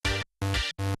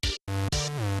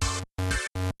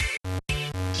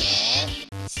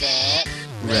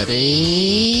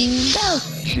Ready, go!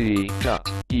 G.E.E.K.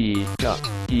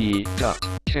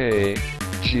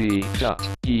 G.E.E.K.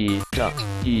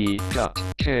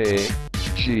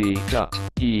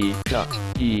 G.E.E.K.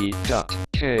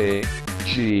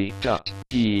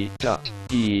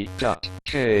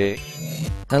 G.E.E.K.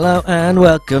 Hello and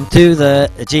welcome to the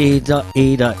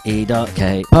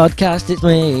G.E.E.K podcast. It's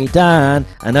me, Dan,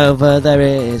 and over there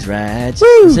is Reg,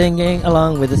 singing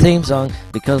along with the theme song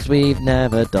because we've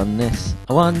never done this.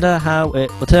 I wonder how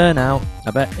it will turn out.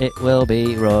 I bet it will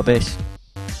be rubbish.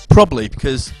 Probably,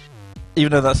 because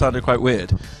even though that sounded quite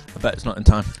weird, I bet it's not in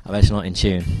time. I bet it's not in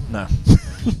tune. No.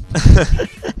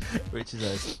 Which is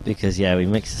us. Because, yeah, we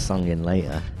mixed the song in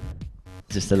later.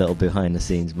 Just a little behind the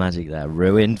scenes magic there.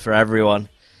 Ruined for everyone.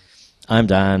 I'm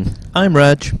Dan. I'm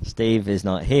Reg. Steve is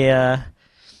not here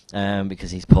because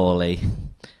he's poorly.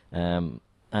 And,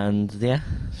 yeah,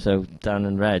 so Dan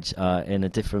and Reg are in a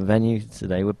different venue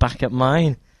today. We're back at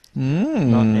mine.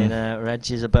 Not in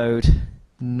Reg's abode.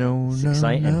 It's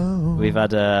exciting. We've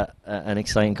had an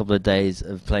exciting couple of days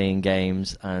of playing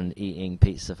games and eating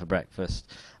pizza for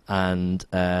breakfast and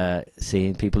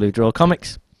seeing people who draw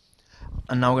comics.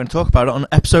 And now we're going to talk about it on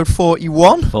episode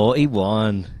 41.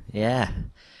 41, yeah.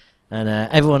 And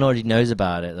everyone already knows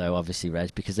about it, though, obviously,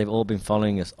 Reg, because they've all been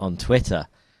following us on Twitter,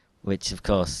 which, of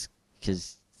course,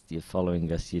 because you're following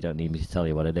us, you don't need me to tell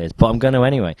you what it is. But I'm going to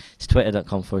anyway. It's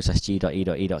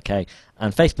twitter.com/G.E.E.K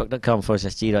and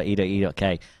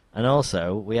facebook.com/G.E.E.K. And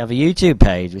also, we have a YouTube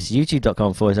page, which is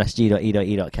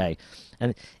youtube.com/G.E.E.K.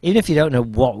 And even if you don't know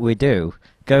what we do,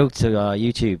 go to our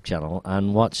YouTube channel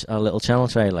and watch our little channel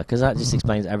trailer, because that just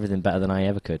explains everything better than I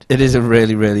ever could. It is a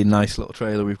really, really nice little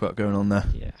trailer we've got going on there.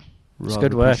 Yeah. It's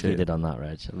good work you did on that,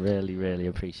 Reg. I really, really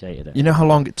appreciated it. You know how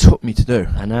long it took me to do?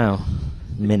 I know.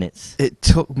 Minutes. It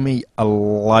took me a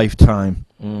lifetime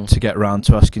to get around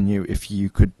to asking you if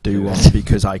you could do one,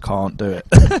 because I can't do it.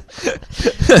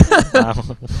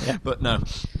 Yeah. But no.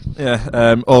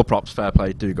 Yeah, all props, fair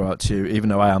play, do go out to you, even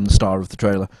though I am the star of the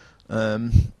trailer.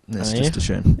 It's just a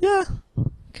shame. Yeah.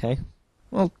 Okay.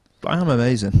 Well, I am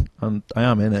amazing. I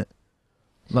am in it.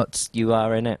 You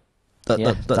are in it.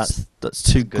 That's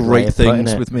two great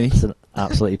things with me. It's an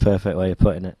absolutely perfect way of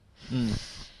putting it.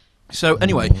 So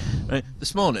anyway,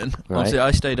 this morning, obviously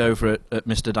I stayed over at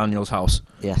Mr. Daniel's house.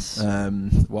 Yes.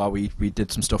 While we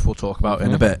did some stuff we'll talk about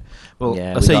in a bit. Well,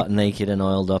 yeah, we got naked and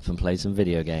oiled up and played some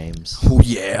video games. Oh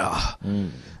yeah.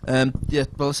 Yeah.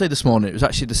 Well, I say this morning. It was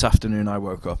actually this afternoon I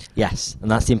woke up. Yes,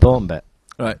 and that's the important bit.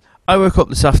 Right. I woke up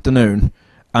this afternoon,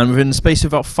 and within the space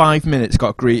of about 5 minutes,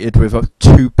 got greeted with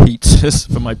 2 pizzas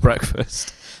for my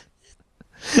breakfast.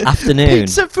 Afternoon.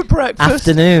 Pizza for breakfast.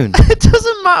 Afternoon. It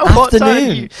doesn't matter what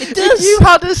time It does. If you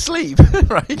had a sleep,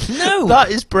 right? No. That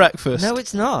is breakfast. No,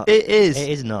 it's not. It is. It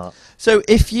is not. So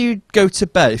if you go to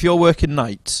bed, if you're working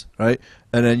nights, right,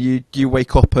 and then you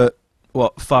wake up at,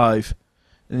 5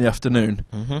 in the afternoon,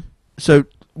 so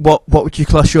what would you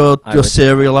class your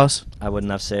cereal as? I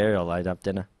wouldn't have cereal, I'd have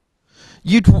dinner.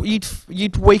 You'd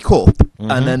wake up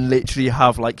and then literally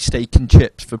have, like, steak and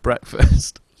chips for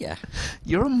breakfast. Yeah.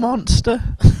 You're a monster.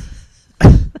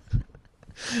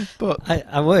 But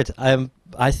I would. I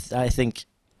think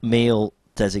meal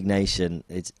designation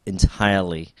is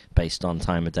entirely based on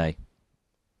time of day.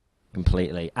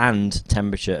 Completely. And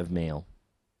temperature of meal.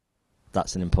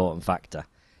 That's an important factor.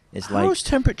 How is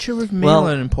temperature of meal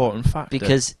an important factor?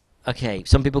 Because, okay,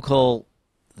 some people call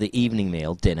the evening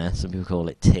meal dinner, some people call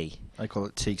it tea. I call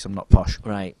it tea because I'm not posh.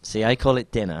 Right. See, I call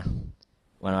it dinner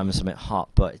when I'm having something hot,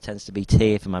 but it tends to be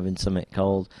tea if I'm having something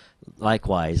cold.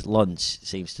 Likewise, lunch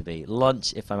seems to be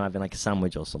lunch if I'm having like a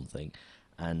sandwich or something,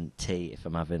 and tea if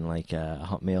I'm having like a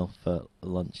hot meal for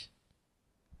lunch.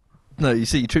 No, you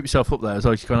see, you trip yourself up there as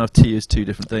well. You can't have tea as 2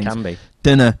 different things. It can be.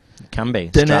 Dinner. It can be.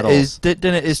 Dinner Straddles.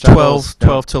 is Straddles.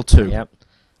 12 till 2. Yep.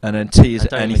 And then tea is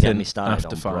Don't even anything get me started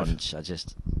after on 5. brunch. I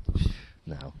just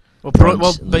no. Well,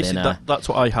 Brunch, basically that's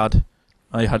what I had.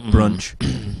 I had brunch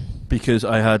because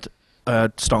I had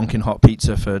stonking hot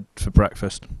pizza for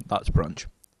breakfast. That's brunch.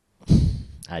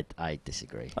 I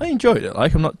disagree. I enjoyed it.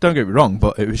 Like, don't get me wrong,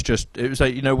 but it was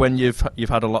like, you know, when you've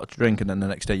had a lot to drink and then the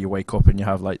next day you wake up and you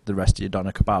have like the rest of your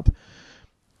doner kebab.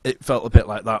 It felt a bit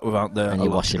like that without the. And you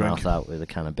wash your mouth out with a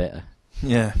can of bitter.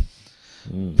 Yeah.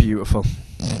 Beautiful.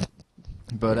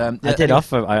 But I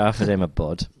offered him a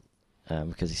bud.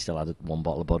 Because he still had 1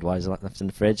 bottle of Budweiser left in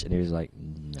the fridge, and he was like,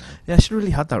 no. Yeah, I should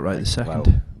really had that right this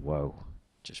second. Whoa.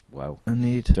 Just whoa. I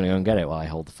need... Do you want to go and get it while I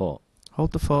hold the fort?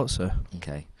 Hold the fort, sir.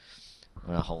 Okay. I'm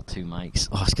going to hold 2 mics.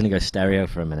 Oh, it's going to go stereo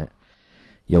for a minute.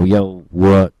 Yo,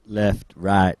 what? Left,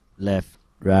 right,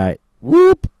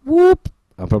 whoop, whoop.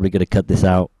 I'm probably going to cut this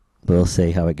out, but we'll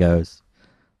see how it goes.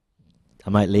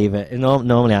 might leave it.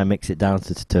 Normally I mix it down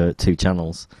to 2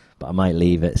 channels, but I might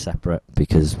leave it separate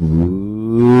because if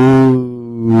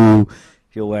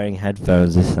you're wearing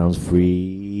headphones, this sounds freaky.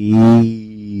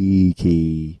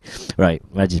 Right,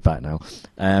 Reggie's back now.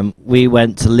 We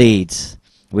went to Leeds.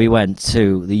 We went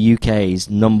to the UK's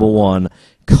 #1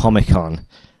 Comic-Con.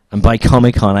 And by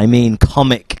Comic-Con, I mean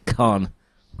Comic-Con.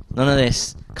 None of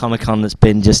this Comic-Con that's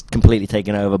been just completely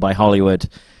taken over by Hollywood.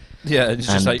 Yeah, it's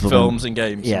just like films and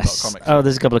games. Yes. And not comics. Oh,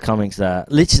 there's a couple of comics there.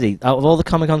 Literally, out of all the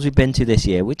Comic-Cons we've been to this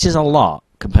year, which is a lot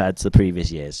compared to the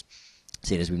previous years,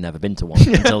 seeing as we've never been to one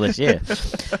until this year.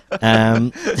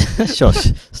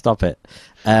 Shush, stop it.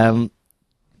 I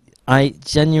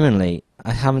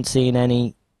haven't seen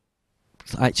any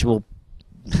actual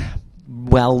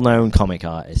well-known comic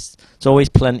artists. There's always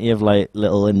plenty of like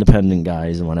little independent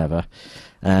guys and whatever.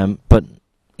 But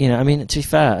you know, I mean, to be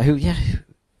fair, who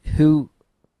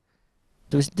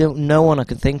there was no one I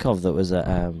could think of that was at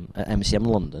MCM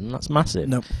London. That's massive.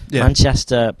 No. Yeah.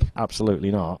 Manchester,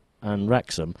 absolutely not. And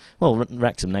Wrexham. Well,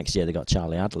 Wrexham next year they got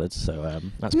Charlie Adlard, so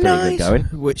that's pretty good going.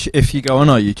 Which, if you go on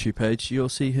our YouTube page, you'll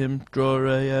see him draw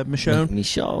a Michonne.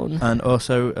 Michonne. And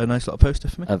also a nice little poster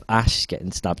for me. Of Ash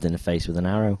getting stabbed in the face with an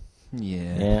arrow.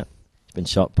 Yeah. Yeah. He's been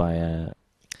shot by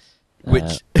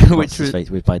which was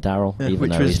by Daryl. Yeah, even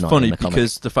which though was he's not funny in the comic.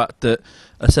 because the fact that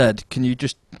I said, "Can you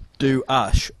just do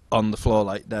Ash on the floor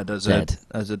like dead as a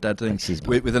dead thing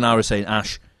with an arrow saying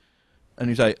Ash?" And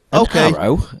he's like, "Okay." An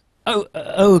arrow? Oh,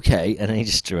 okay. And then he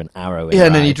just drew an arrow in. Yeah,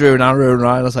 and then he drew an arrow in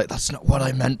Ryan. I was like, "That's not what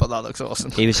I meant, but that looks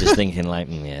awesome." He was just thinking like,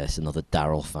 yeah, it's another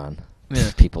Daryl fan. Yeah.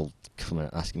 People coming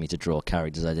asking me to draw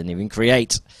characters I didn't even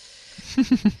create.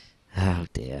 Oh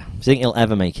dear. Do you think he'll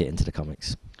ever make it into the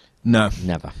comics? No,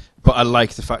 Never. but I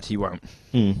like the fact he won't.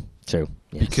 True.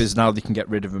 Yes. Because now they can get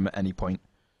rid of him at any point.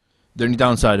 The only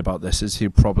downside about this is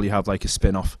he'll probably have like a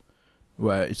spin-off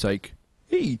where it's like,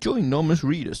 hey, join Normus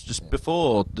Reedus just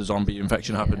before the zombie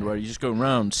infection happened, where he's just going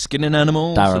around skinning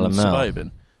animals Daryl and and Mel.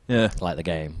 surviving. Yeah. Like the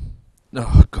game.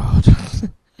 Oh, God.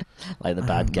 Like the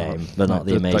bad game, but not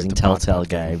the Like amazing the Telltale bad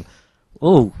game.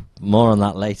 Oh, more on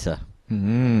that later.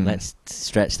 Mm. Let's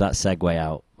stretch that segue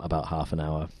out about half an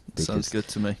hour. Sounds good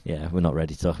to me. Yeah, we're not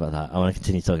ready to talk about that. I want to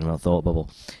continue talking about Thought Bubble.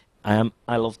 I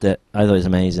loved it. I thought it was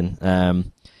amazing.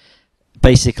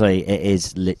 Basically, it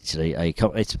is literally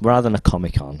it's rather than a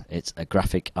Comic-Con, it's a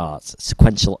graphic arts,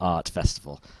 sequential art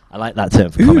festival. I like that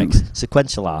term for comics.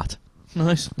 Sequential art.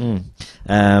 Nice.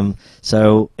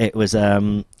 So it was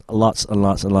lots and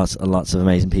lots and lots and lots of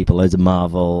amazing people. Loads of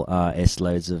Marvel artists,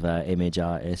 loads of Image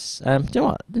artists. Do you know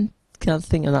what? I can't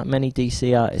think of that many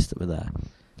DC artists that were there.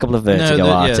 A couple of Vertigo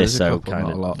artists, so kind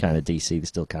of DC, they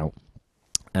still count.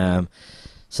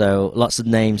 So lots of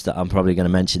names that I'm probably going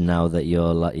to mention now that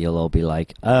you'll all be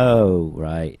like, oh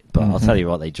right, but I'll tell you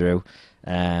what they drew.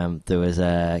 There was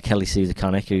Kelly Sue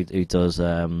DeConnick who does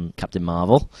Captain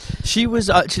Marvel. She was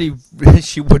actually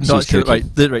she would not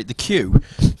the queue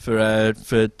for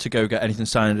to go get anything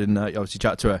signed and obviously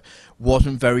chat to her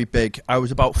wasn't very big. I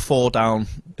was about 4 down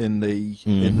in the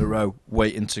row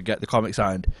waiting to get the comic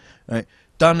signed. Right.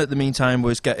 Dan, at the meantime,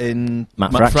 was getting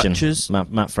Matt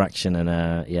Fraction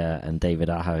and David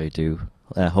Aja who do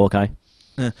Hawkeye.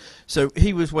 Yeah. So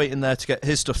he was waiting there to get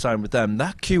his stuff signed with them.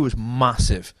 That queue was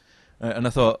massive. And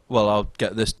I thought, well, I'll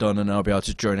get this done and I'll be able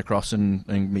to join across and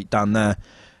meet Dan there.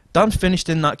 Dan finished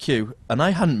in that queue, and I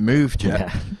hadn't moved yet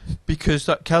because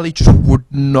that Kelly just would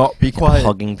not be quiet.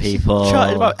 Hugging people.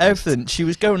 Chatting about everything. She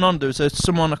was going on. There was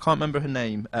someone, I can't remember her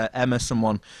name, Emma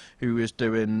someone, who was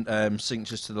doing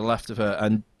signatures to the left of her.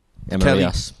 And Kelly,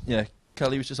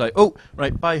 Kelly was just like, oh,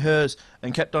 right, buy hers,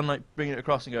 and kept on like bringing it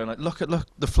across and going like, look,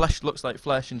 the flesh looks like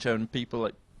flesh, and showing people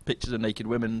like pictures of naked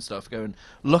women and stuff, going,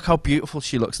 look how beautiful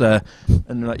she looks there.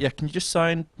 And they're like, yeah, can you just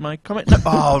sign my comic? No.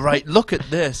 Oh, right, look at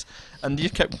this. And you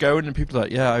just kept going, and people are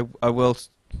like, yeah, I will.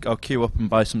 I'll queue up and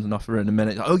buy something off her in a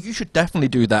minute. Like, oh, you should definitely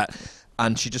do that.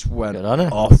 And she just went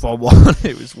off on one.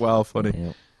 It was well funny.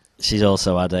 Yeah. She's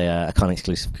also had a comic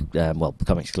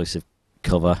exclusive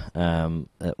cover.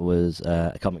 It was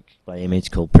a comic by Image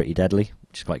called Pretty Deadly,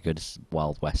 which is quite good. It's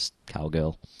Wild West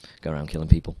cowgirl going around killing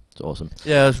people. It's awesome.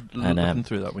 Yeah, I was looking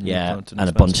through that when you were and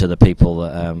a bunch of the people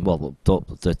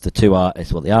that the two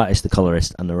artists, the artist, the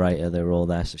colorist, and the writer, they were all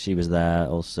there. So she was there.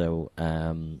 Also,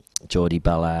 Geordie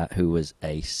Bella, who was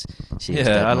ace. She was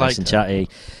nice and chatty.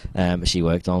 She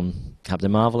worked on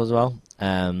Captain Marvel as well.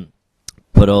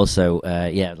 But also,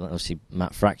 obviously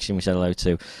Matt Fraction we said hello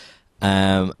to.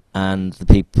 And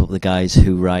the guys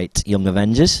who write Young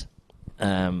Avengers,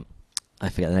 I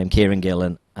forget the name, Kieran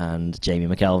Gillen and Jamie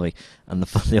McKelvey. And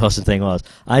the awesome thing was,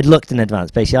 I'd looked in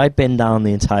advance. Basically, I'd been down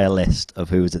the entire list of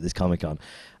who was at this Comic-Con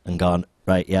and gone,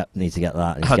 right, yeah, need to get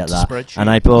that, need to Had get the that. spreadsheet. And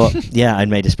I bought, yeah, I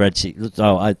made a spreadsheet.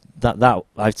 Oh,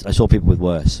 I saw people with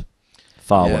worse,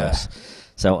 far Yeah. worse.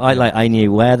 So Yeah. I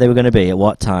knew where they were going to be at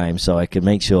what time, so I could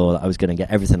make sure that I was going to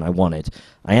get everything I wanted.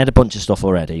 I had a bunch of stuff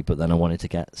already, but then I wanted to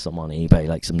get some on eBay,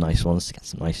 like some nice ones, to get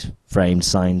some nice framed,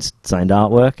 signed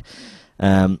artwork.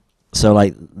 So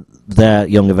like their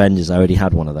Young Avengers, I already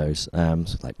had one of those. So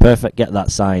like perfect, get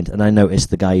that signed. And I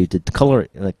noticed the guy who did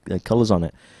the colours on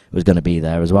it was going to be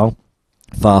there as well.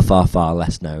 Far, far, far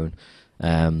less known.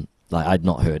 Like I'd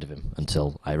not heard of him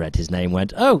until I read his name.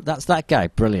 Went, oh, that's that guy.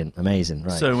 Brilliant, amazing,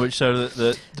 right? So much so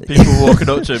that the people were walking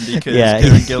up to him because Yeah.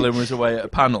 Kieran Gillen was away at a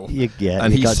panel. Yeah,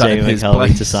 and you he got sat in Jamie his McKelvey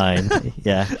place. to sign.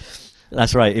 Yeah,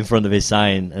 that's right, in front of his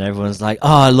sign, and everyone's like, "Oh,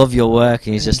 I love your work,"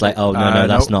 and he's just like, "Oh, no,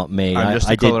 that's nope, not me. I'm just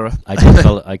a colourer."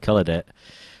 I coloured it."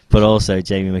 But also,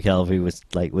 Jamie McKelvey was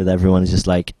like with everyone, just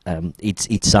like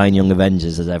he'd sign Young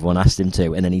Avengers as everyone asked him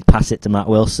to, and then he'd pass it to Matt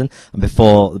Wilson, and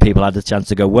before the people had the chance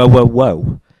to go, "Whoa, whoa,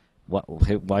 whoa."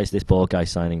 Why is this bald guy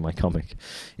signing my comic?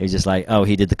 He was just like, oh,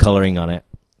 he did the colouring on it.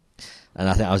 And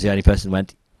I think I was the only person who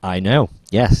went, I know.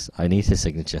 Yes, I need his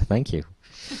signature. Thank you.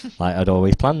 Like I'd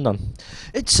always planned on.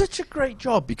 It's such a great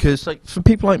job because, like, for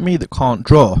people like me that can't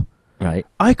draw, Right.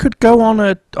 I could go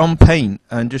on Paint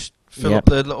and just fill Yep. up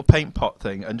the little paint pot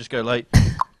thing and just go like,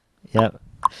 Yep.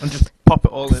 and just pop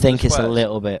it all in. I think the it's a squares.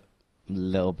 little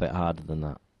bit harder than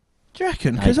that. Do you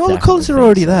reckon? I Because all the definitely colours are think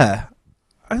already so. there.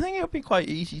 I think it would be quite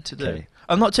easy to do. Okay.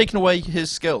 I'm not taking away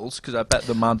his skills because I bet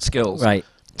they're mad skills. Right.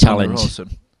 And Challenge. they're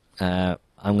awesome.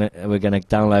 We're gonna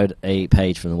download a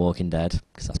page from The Walking Dead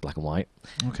because that's black and white,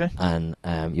 Okay. and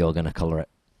you're gonna colour it.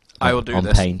 I will do on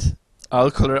this. Paint.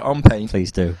 I'll colour it on Paint,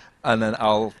 Please do. and then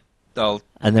I'll.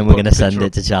 And then we're Put gonna a send picture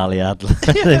it to Charlie Adler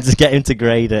and just get him to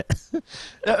grade it. In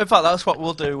fact, that's what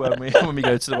we'll do when we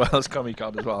go to the Wales Comic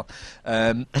Con as well.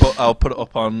 But I'll put it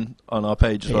up on our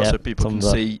page as well, Yeah, so people can thumbs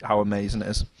up. see how amazing it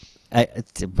is.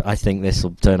 I think this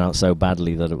will turn out so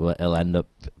badly that it'll end up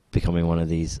becoming one of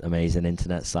these amazing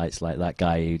internet sites like that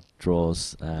guy who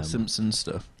draws. Simpsons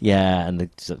stuff. Yeah, and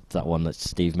that one that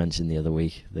Steve mentioned the other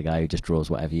week, the guy who just draws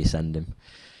whatever you send him.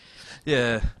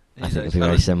 Yeah. I think it'll be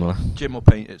very similar. Jim will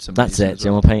paint it. That's it.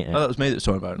 Jim will Well. paint it. Oh, that was me that was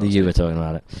talking about it. not You were Steve. talking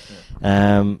about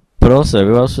it. But also,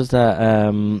 who else was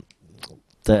there?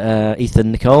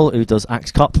 Ethan Nicole, who does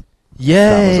Axe Cop. Yeah,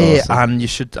 That was awesome. and you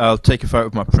should. I'll take a photo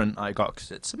of my print I got because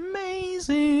it's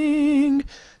amazing,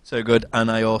 so good.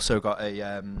 And I also got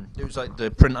a. It was like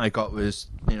the print I got was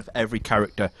for every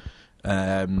character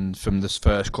from this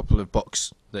first couple of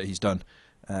books that he's done.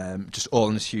 Just all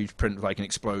in this huge print of like an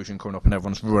explosion coming up and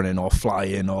everyone's running or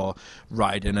flying or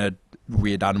riding a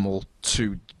weird animal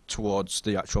towards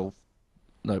the actual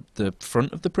the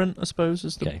front of the print, I suppose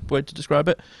is the Okay. way to describe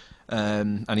it.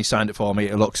 And he signed it for me.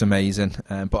 It looks amazing.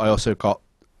 But I also got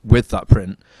with that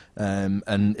print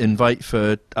an invite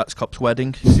for Axe Cop's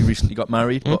wedding because he recently got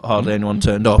married, but hardly anyone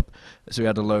turned up. So we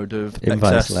had a load of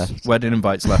Invites excess left. wedding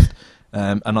invites left.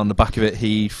 And on the back of it,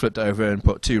 he flipped it over and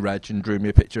put 2 reg and drew me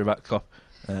a picture of Axe Cop.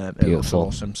 It looks Beautiful.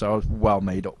 awesome. So I was well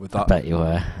made up with I that. bet you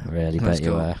were. Really That's bet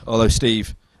you cool. were. Although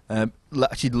Steve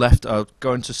actually left. I'll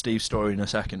go into Steve's story in a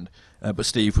second. But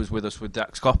Steve was with us with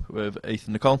Dax Cop with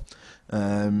Ethan Nicole,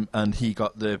 and he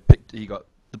got the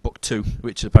book 2,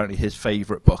 which is apparently his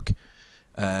favourite book.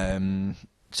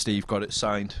 Steve got it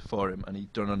signed for him, and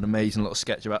he'd done an amazing little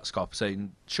sketch of Dax Cop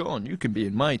saying, "Sean, you can be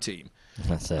in my team."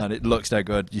 That's it. And it looks that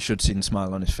good. You should see the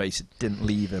smile on his face. It didn't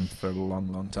leave him for a long,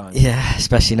 long time. Yeah,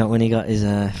 especially not when he got his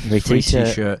free t-shirt.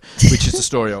 T-shirt, which is the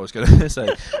story I was going to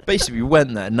say. Basically, we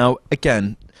went there. Now,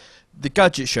 again, the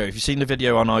Gadget Show, if you've seen the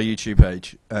video on our YouTube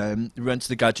page, we went to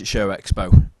the Gadget Show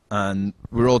Expo, and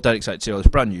we were all dead excited to see all this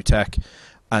brand new tech,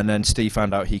 and then Steve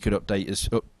found out he could upgrade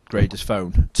his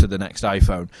phone to the next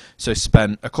iPhone, so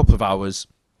spent a couple of hours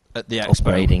at the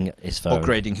expo Upgrading his phone.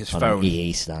 phone. On an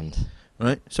EE stand.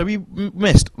 Right, so we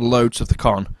missed loads of the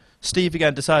con. Steve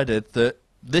again decided that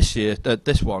this year,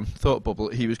 this one, Thought Bubble,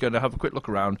 he was going to have a quick look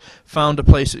around, found a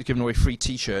place that was giving away free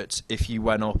T-shirts if you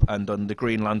went up and done the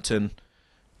Green Lantern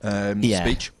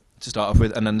speech to start off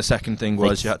with, and then the second thing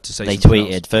was you had to say They something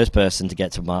tweeted, else. first person to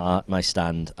get to my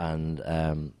stand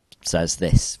and says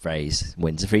this phrase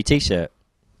wins a free t-shirt.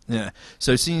 Yeah,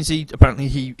 so since he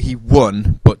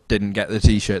won but didn't get the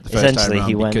T-shirt the first time Essentially,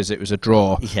 he around went- because it was a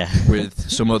draw Yeah. with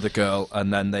some other girl,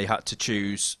 and then they had to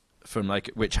choose from like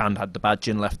which hand had the badge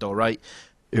in, left or right.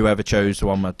 Whoever chose the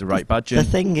one with the right badge The in.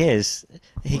 thing is,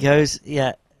 he goes,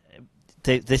 yeah,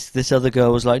 this other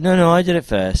girl was like, no, I did it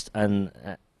first, and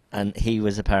he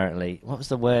was apparently, what was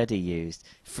the word he used?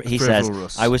 He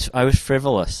Frivolous. says, I was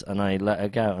frivolous, and I let her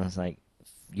go, and I was like,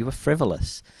 you were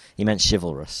frivolous. He meant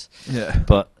chivalrous. Yeah.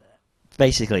 But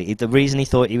basically, the reason he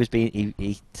thought he was being,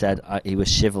 he said he was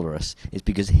chivalrous is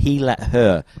because he let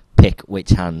her pick which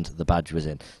hand the badge was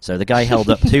in. So the guy held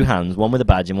up two hands, one with a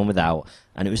badge and one without,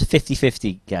 and it was a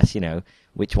 50-50 guess,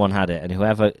 which one had it, and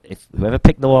whoever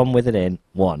picked the one with it in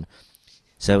won.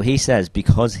 So he says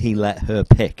because he let her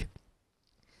pick,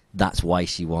 that's why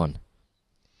she won.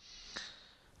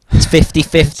 It's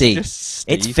 50-50.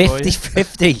 It's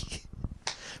 50-50.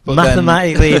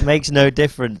 Mathematically, it makes no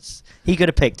difference. He could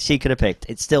have picked, she could have picked.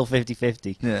 It's still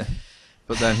 50-50. Yeah.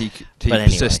 But then he anyway.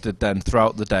 persisted then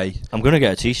throughout the day. I'm going to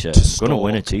get a T-shirt. I'm going to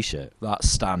win a T-shirt. That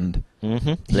stand.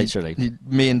 Literally.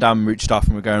 Me and Dan reached off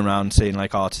and we're going around seeing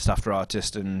like artist after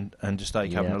artist and just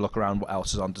like having a look around what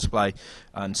else is on display.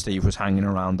 And Steve was hanging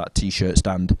around that T-shirt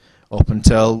stand up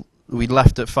until we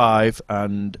left at 5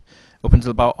 and up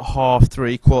until about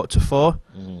 3:30,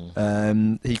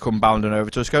 4:45. He come bounding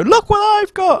over to us going, look what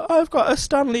I've got! I've got a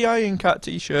Stanley Iron Cat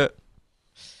T-shirt.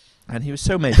 And he was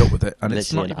so made up with it, and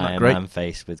it's not even that great. Iron Man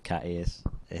face with cat ears.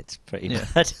 It's pretty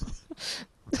bad.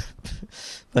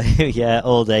 But yeah,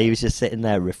 all day he was just sitting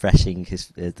there refreshing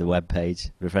the web page,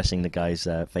 refreshing the guy's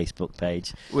Facebook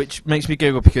page. Which makes me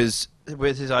giggle because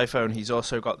with his iPhone, he's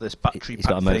also got this battery He's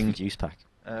pack got a thing, juice pack,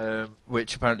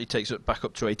 which apparently takes it back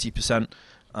up to 80%.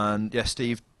 And yeah,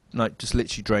 Steve just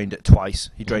literally drained it twice.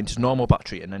 He drained his normal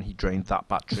battery, and then he drained that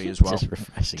battery as well.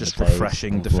 Just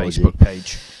refreshing the Facebook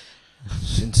page.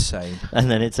 It's insane. And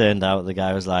then it turned out the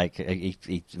guy was like,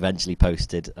 he eventually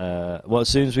posted, well, as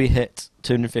soon as we hit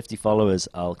 250 followers,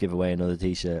 I'll give away another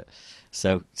T-shirt.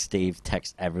 So Steve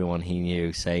texted everyone he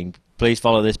knew saying, please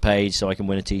follow this page so I can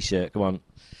win a T-shirt. Come on.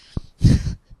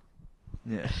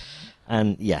 Yeah.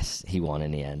 And yes, he won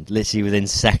in the end. Literally within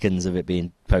seconds of it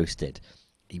being posted,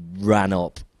 he ran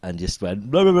up and just went,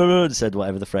 blah, blah, blah, blah, and said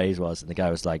whatever the phrase was. And the guy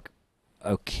was like,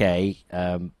 okay,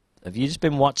 have you just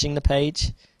been watching the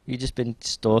page? You just been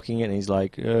stalking it? And he's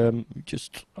like, I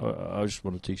just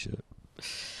want a T-shirt.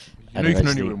 You can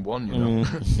only win one,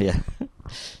 Yeah.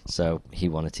 So he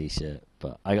won a T-shirt,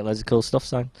 but I got loads of cool stuff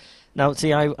signed. Now,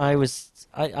 see, I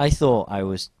thought I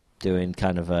was doing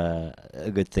kind of a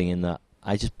good thing in that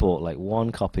I just bought like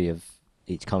one copy of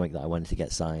each comic that I wanted to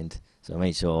get signed. So I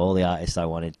made sure all the artists I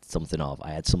wanted something of,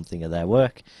 I had something of their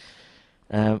work.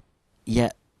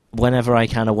 Yet, whenever I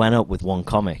kind of went up with one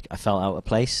comic, I felt out of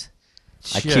place.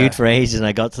 I queued for ages and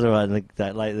I got to the front,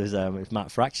 like there was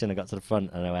Matt Fraction, I got to the front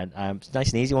and I went, it's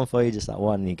nice and easy one for you, just that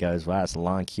one. And he goes, wow, it's a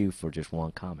long queue for just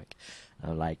one comic.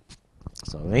 And I'm like,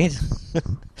 that's what I need.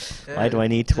 Why do I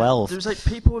need 12? There was like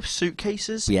people with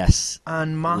suitcases. Yes.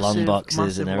 And massive long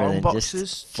boxes and everything. Long boxes,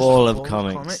 just full of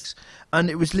comics. And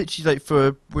it was literally like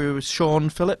we were Sean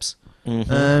Phillips. We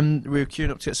were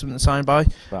queuing up to get something signed by.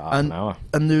 About half an hour.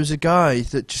 And there was a guy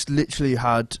that just literally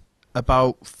had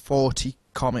about 40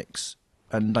 comics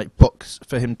and like books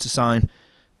for him to sign,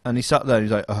 and he sat there and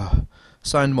he's like, oh,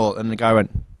 sign them all. And the guy went,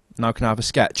 now can I have a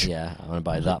sketch? Yeah, I want to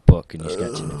buy that book and you're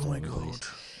sketching it for me, please.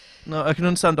 No, I can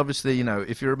understand, obviously,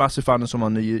 if you're a massive fan of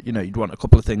someone, you'd want a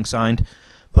couple of things signed,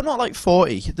 but not like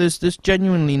 40. There's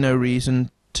genuinely no reason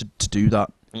to do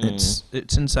that. It's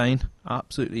insane,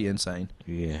 absolutely insane.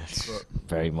 Yes,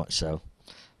 very much so.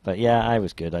 But yeah, I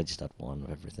was good. I just had one of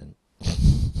everything.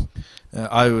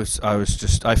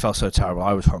 I felt so terrible.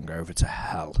 I was hungover to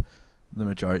hell the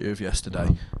majority of yesterday.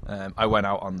 I went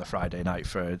out on the Friday night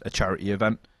for a charity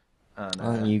event. And,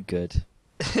 aren't you good?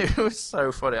 It was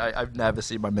so funny. I've never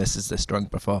seen my missus this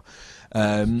drunk before.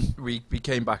 We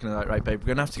came back and they're like, right, babe, we're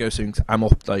going to have to go soon 'cause I'm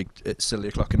up like at silly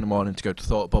o'clock in the morning to go to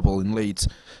Thought Bubble in Leeds.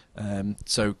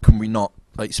 So can we not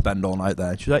like spend all night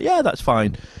there? And she's like, yeah, that's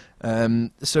fine.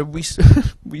 So we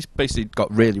basically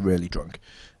got really, really drunk.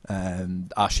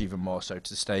 Ash even more so, to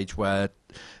the stage where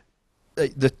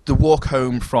the walk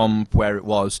home from where it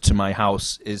was to my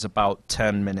house is about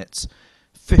 10 minutes,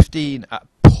 15 at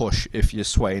push if you're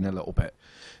swaying a little bit.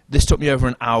 This took me over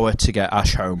an hour to get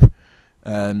Ash home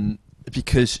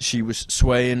because she was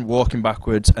swaying, walking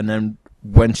backwards, and then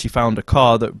when she found a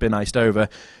car that had been iced over,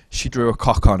 she drew a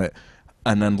cock on it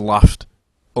and then laughed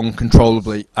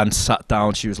uncontrollably and sat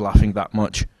down. She was laughing that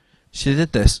much. She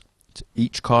did this to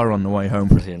each car on the way home.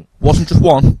 Brilliant. Wasn't just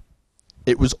one,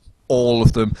 it was all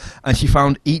of them, and she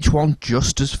found each one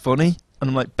just as funny. And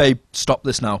I'm like, babe, stop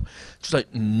this now. She's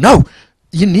like, no,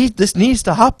 this needs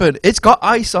to happen. It's got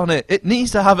ice on it. It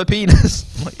needs to have a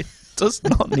penis. I'm like, it does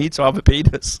not need to have a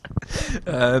penis.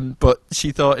 But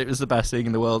she thought it was the best thing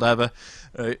in the world ever.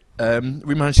 Right.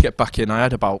 We managed to get back in. I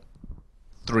had about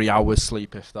 3 hours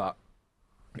sleep, if that.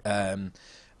 And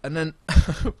then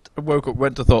I woke up,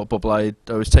 went to Thought Bubble. I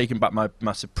was taking back my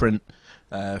massive print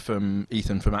from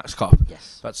Ethan from X-Cop.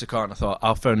 Yes. That's the car, and I thought,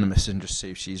 I'll phone the missus and just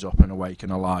see if she's up and awake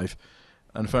and alive.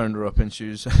 and phoned her up, and she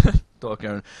was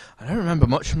going, I don't remember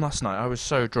much from last night. I was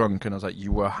so drunk, and I was like,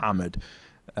 you were hammered.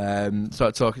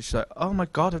 Started talking. She's like, oh my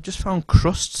god, I've just found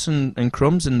crusts and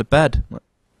crumbs in the bed. I'm like,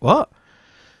 what?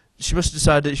 She must have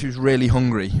decided that she was really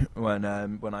hungry when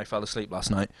I fell asleep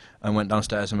last night and went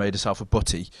downstairs and made herself a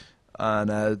butty, and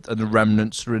the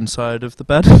remnants were inside of the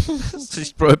bed. So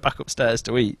she brought it back upstairs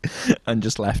to eat and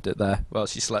just left it there while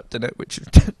she slept in it, which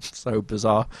was so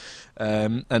bizarre.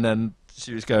 And then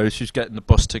she was getting the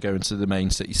bus to go into the main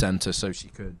city centre so she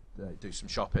could do some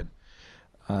shopping.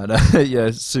 And yeah,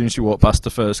 as soon as she walked past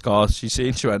the first car she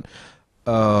went,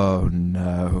 oh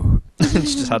no. She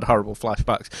just had horrible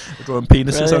flashbacks of drawing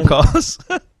penises on cars.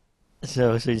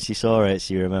 So as soon as she saw it,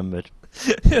 she remembered.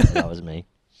 That was me.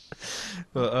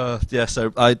 But yeah,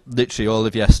 so I literally all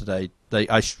of yesterday,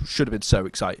 I should have been so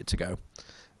excited to go.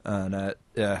 And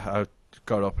yeah, I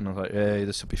got up and I was like, hey,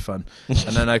 this will be fun.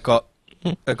 And then I got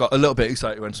a little bit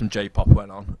excited when some J-pop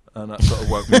went on, and that sort of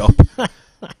woke me up.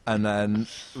 And then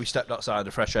we stepped outside,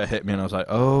 the fresh air hit me, and I was like,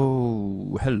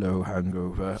 oh, hello,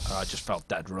 hangover. And I just felt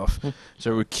dead rough. So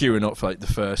we were queuing up for like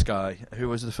the first guy. Who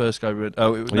was the first guy? With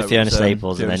Fiona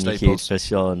Staples, and then you queued for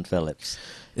Sean Phillips.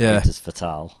 Yeah. Just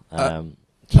Fatal. Yeah.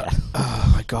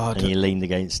 Oh my god. And you leaned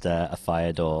against a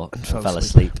fire door and fell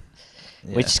asleep.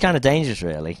 Yeah. Which is kind of dangerous,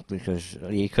 really, because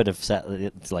you could have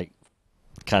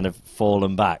kind of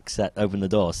fallen back, opened the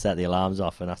door, set the alarms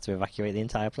off, and have to evacuate the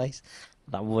entire place.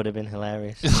 That would have been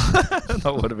hilarious.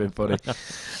 That would have been funny.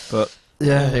 But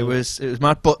yeah, it was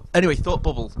mad. But anyway, Thought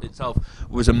Bubble itself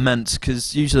was immense,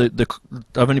 because usually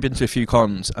I've only been to a few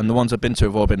cons, and the ones I've been to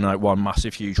have all been like one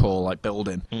massive, huge hall, like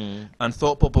building. And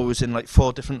Thought Bubble was in like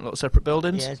 4 different little separate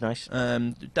buildings. Yeah, it's nice.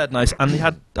 Dead nice. And they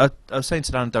had, I was saying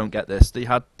to Dan, don't get this, they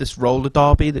had this roller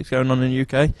derby that's going on in the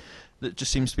UK that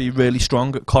just seems to be really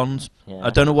strong at cons. Yeah.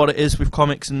 I don't know what it is with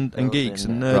comics and geeks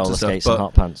and nerds and stuff, and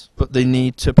hot pants. But they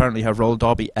need to apparently have roller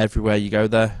derby everywhere you go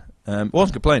there. I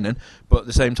wasn't complaining, but at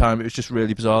the same time it was just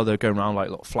really bizarre. They were going around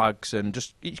like little flags and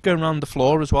just each going around the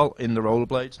floor as well in the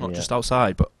rollerblades, not just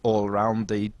outside, but all around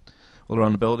the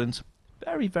buildings.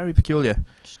 Very, very peculiar.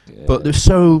 But there's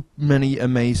so many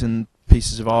amazing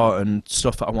pieces of art and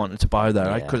stuff that I wanted to buy there.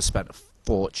 I could have spent a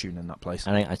fortune in that place.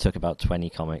 I think I took about 20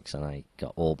 comics and I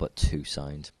got all but 2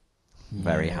 signed.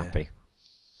 Very happy.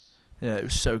 Yeah, it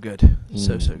was so good.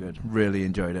 So good. Really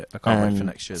enjoyed it. I can't wait for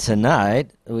next year.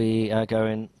 Tonight, we are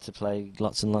going to play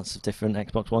lots and lots of different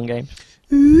Xbox One games.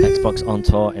 Xbox on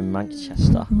tour in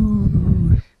Manchester.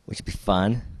 Which will be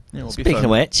fun. Yeah, Speaking of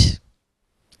which,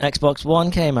 Xbox One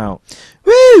came out.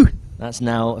 Woo! That's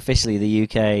now officially the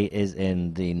UK is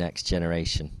in the next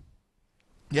generation.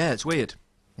 Yeah, it's weird.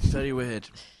 Very weird.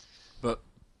 But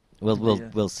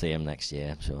We'll see him next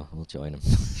year, I'm sure. We'll join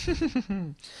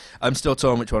him. I'm still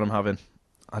torn which one I'm having.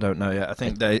 I don't know yet. I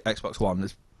think the Xbox One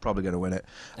is probably going to win it.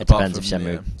 It depends if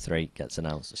Shenmue 3 gets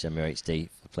announced, Shenmue HD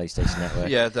for PlayStation Network.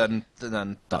 Yeah, then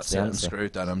that's it. I'm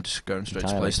screwed. Then I'm just going straight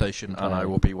to PlayStation, and I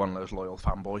will be one of those loyal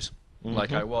fanboys,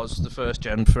 like I was the first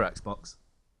gen for Xbox,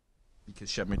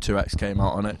 because Shenmue 2X came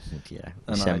out on it. Yeah,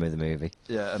 and Shenmue the movie.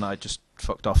 Yeah, and I just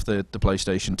fucked off the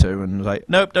PlayStation 2 and was like,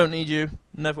 nope, don't need you.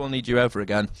 Never will need you ever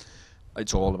again.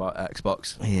 It's all about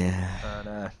Xbox. Yeah.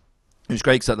 And it was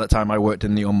great because at that time I worked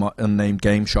in the unnamed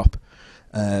game shop,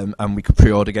 and we could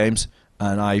pre-order games,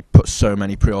 and I put so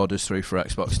many pre-orders through for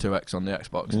Xbox 2X on the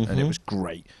Xbox, and it was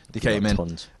great. They came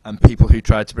in, and people who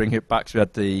tried to bring it back, so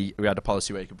we had a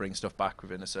policy where you could bring stuff back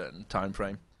within a certain time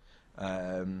frame.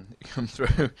 Come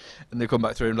through, and they come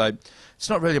back through and like, it's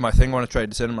not really my thing, I want to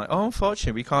trade this in. I'm like, oh,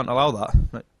 unfortunately we can't allow that.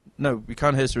 Like, no, we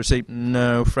can't. Here's the receipt.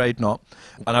 No, afraid not.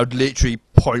 And I would literally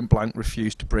point blank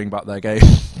refuse to bring back their game.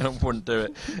 I wouldn't do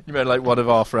it. You made like one of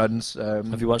our friends.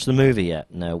 Have you watched the movie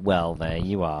yet? No. Well, there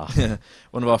you are. Yeah,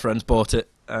 one of our friends bought it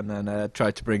and then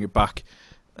tried to bring it back,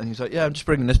 and he's like, yeah, I'm just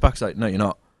bringing this back. He's like, no, you're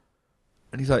not.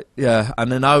 And he's like, yeah.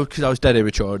 And then because I was dead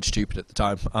immature and stupid at the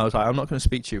time, I was like, I'm not going to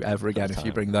speak to you ever again if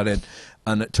you bring that in.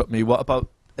 And it took me, about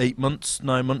 9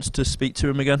 months to speak to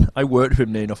him again. I worked with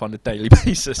him near enough on a daily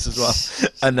basis as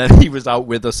well. And then he was out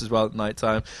with us as well at night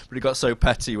time. But he got so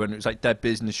petty when it was like dead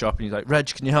busy in the shop, and he's like, Reg,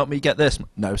 can you help me get this?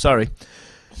 No, sorry.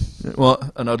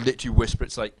 What? And I'd literally whisper,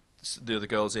 it's like the other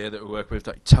girls here that we work with,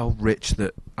 like, tell Rich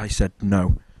that I said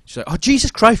no. She's like, oh,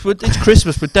 Jesus Christ, it's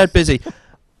Christmas, we're dead busy.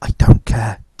 I don't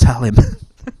care. Tell him.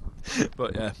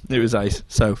 But yeah, it was nice.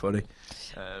 So funny.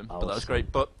 But that was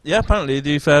great. But yeah, apparently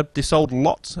they sold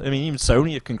lots. I mean, even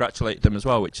Sony have congratulated them as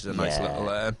well, which is a nice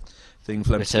little thing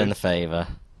for them to do. Return the favour.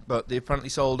 But they apparently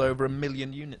sold over 1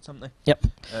 million units, haven't they? Yep.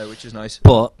 Which is nice.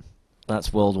 But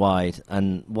that's worldwide.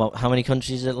 And how many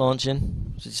countries is it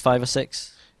launching? Is it 5 or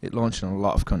 6? It launched in a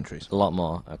lot of countries. A lot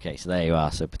more. Okay, so there you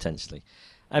are. So potentially.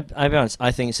 I'll be honest.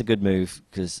 I think it's a good move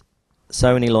because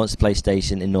Sony launched the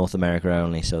PlayStation in North America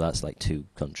only, so that's like 2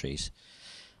 countries,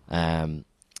 and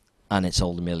it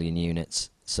sold 1 million units.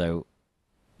 So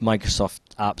Microsoft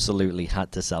absolutely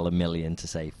had to sell 1 million to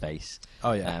save face.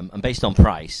 Oh yeah. And based on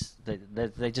price,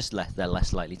 they're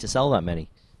less likely to sell that many.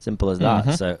 Simple as that.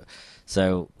 Mhm.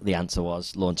 So the answer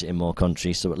was launch it in more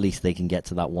countries, so at least they can get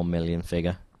to that 1 million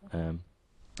figure.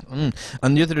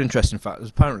 And the other interesting fact is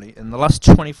apparently in the last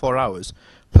 24 hours,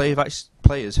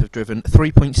 players have driven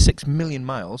 3.6 million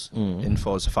miles in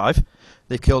Forza 5.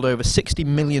 They've killed over 60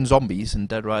 million zombies in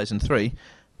Dead Rising 3,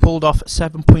 pulled off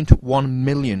 7.1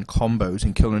 million combos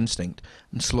in Killer Instinct,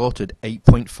 and slaughtered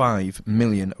 8.5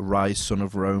 million Rise Son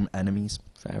of Rome enemies.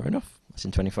 Fair enough. That's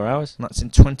in 24 hours. And that's in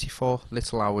 24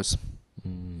 little hours.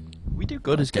 We do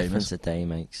good What as difference gamers. a day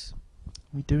makes.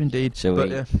 We do indeed. Shall But,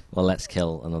 we? yeah. Well, let's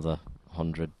kill another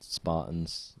 100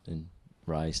 Spartans in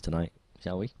Rise tonight,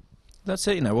 shall we? That's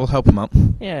it, we'll help them out.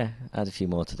 Yeah, add a few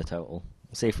more to the total.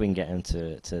 See if we can get him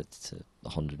to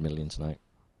 100 million tonight.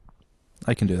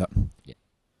 I can do that. Yeah.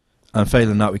 And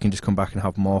failing that, we can just come back and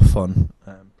have more fun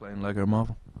playing Lego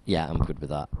Marvel. Yeah, I'm good with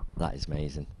that. That is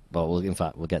amazing. But we'll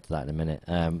get to that in a minute.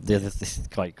 The other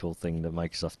quite cool thing that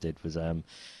Microsoft did was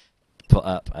put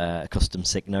up a custom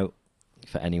sick note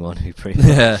for anyone who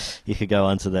Yeah. You could go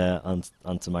onto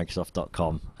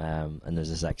Microsoft.com and there's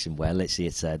a section where literally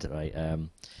it said, right,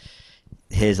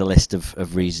 here's a list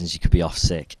of reasons you could be off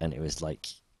sick, and it was like,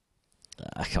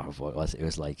 I can't remember what it was. It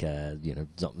was like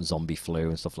zombie flu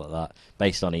and stuff like that.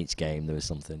 Based on each game, there was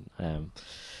something.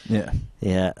 Yeah.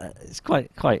 Yeah, it's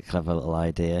quite a clever little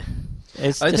idea.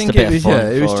 It's I just think a bit it was, of fun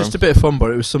it was for just 'em. a bit of fun,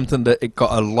 but it was something that it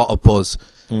got a lot of buzz.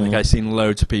 Like, Mm. I've seen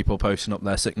loads of people posting up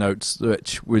their sick notes,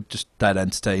 which were just dead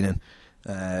entertaining.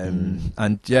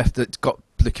 And yeah, that got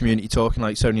the community talking.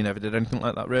 Like, Sony never did anything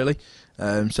like that, really.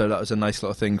 So that was a nice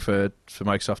little thing for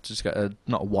Microsoft to just get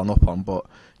not a one-up on, but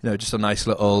just a nice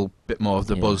little bit more of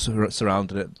the buzz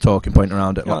surrounding it, talking point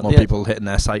around it. A lot more people hitting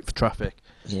their site for traffic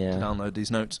to download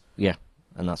these notes. Yeah,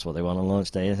 and that's what they want on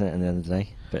launch day, isn't it? At the end of the day,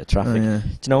 bit of traffic. Oh, yeah. Do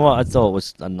you know what I thought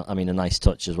was? A nice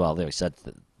touch as well. They always said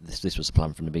that this was a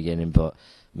plan from the beginning, but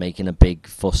making a big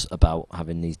fuss about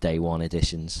having these day one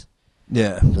editions.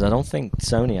 Yeah. Because I don't think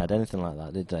Sony had anything like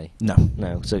that, did they?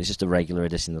 No. So it's just a regular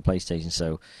edition of the PlayStation.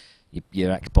 So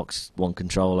your Xbox One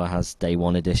controller has day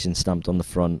one edition stamped on the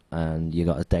front, and you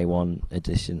got a day one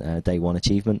edition, day one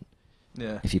achievement.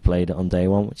 Yeah. If you played it on day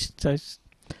one, which is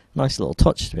a nice little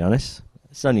touch, to be honest.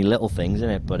 It's only little things, isn't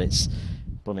it? But it's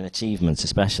blooming achievements,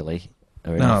 especially,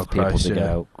 are enough for people to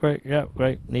go,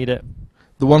 great, need it.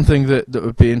 The one thing that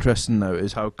would be interesting though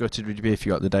is how gutted would you be if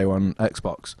you got the day one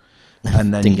Xbox,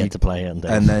 and then didn't get to play it on day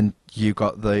and then you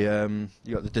got the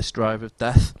disk drive of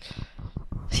death,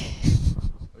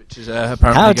 which is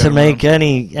apparently how to going make around.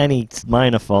 any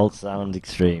minor fault sound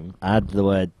extreme. Add the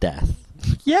word death.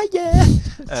 Yeah.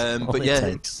 all But it yeah,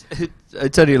 takes.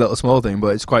 it's only a little small thing, but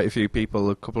it's quite a few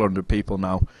people, a couple hundred people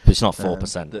now. But it's not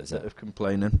 4%, is that it? are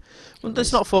complaining. Well,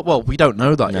 that's not for. Well, we don't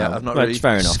know that No. yet. I've not Well, really it's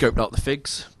fair enough. scoped out the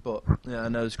figs, but yeah, I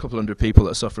know there's a couple hundred people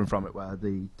that are suffering from it where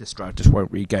the disk drive just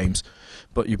won't read games.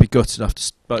 But you'd be gutted after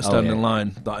standing in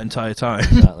line that entire time,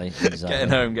 Exactly. getting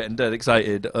home, getting dead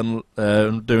excited, and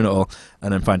doing it all,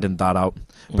 and then finding that out.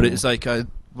 But it's like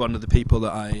one of the people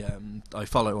that I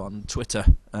follow on Twitter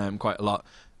quite a lot.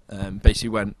 Basically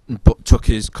went and took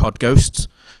his COD Ghosts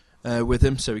with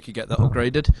him so he could get that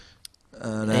upgraded.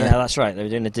 And, yeah, that's right. They were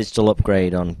doing a digital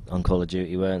upgrade on Call of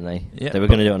Duty, weren't they? Yeah, They were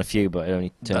going to do it on a few, but it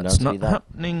only turned out that's to not be that.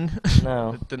 happening.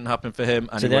 No. It didn't happen for him.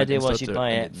 And So he the went idea and was stuck you'd to buy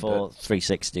and it didn't for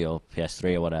 360 or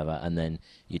PS3 or whatever, and then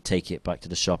you'd take it back to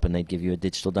the shop and they'd give you a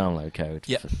digital download code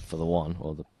for the One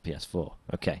or the PS4.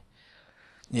 Okay.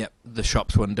 Yeah, the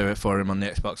shops wouldn't do it for him on the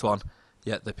Xbox One.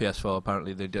 Yet the PS4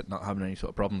 apparently they did not have any sort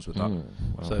of problems with that. Wow.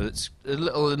 So it's a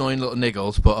little annoying little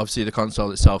niggles, but obviously the console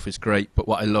itself is great. But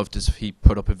what I loved is he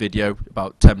put up a video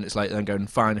about 10 minutes later and going,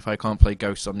 fine, if I can't play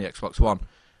Ghosts on the Xbox One,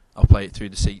 I'll play it through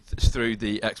the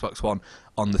Xbox One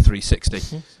on the 360.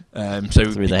 So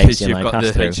Through the because HDMI you've got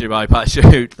the pass-through. HDMI patch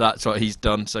through, that's what he's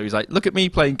done. So he's like, look at me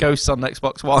playing Ghosts on the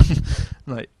Xbox One.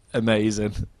 Like,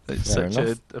 amazing. It's Fair such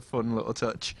enough. a fun little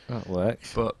touch. That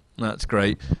works. But that's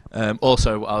great.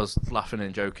 Also, I was laughing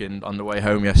and joking on the way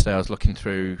home yesterday. I was looking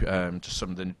through just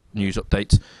some of the news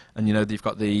updates, and they've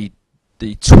got the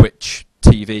Twitch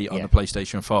TV on the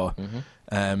PlayStation 4.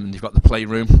 Mm-hmm. You've got the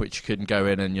Playroom, which you can go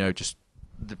in and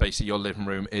basically your living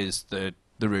room is the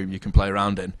room you can play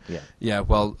around in. Yeah.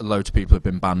 Well, loads of people have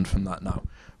been banned from that now.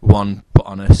 One put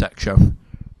on a sex show,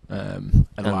 a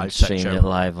live sex streamed show, it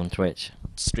live on Twitch.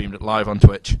 streamed it live on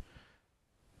Twitch,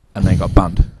 and then got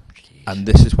banned. And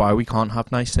this is why we can't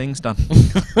have nice things, Dan.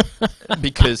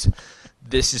 Because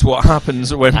this is what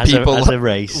happens when as people a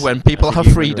race, when people as a have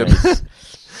human freedom. race.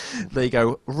 They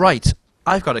go, right,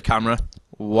 I've got a camera.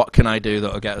 What can I do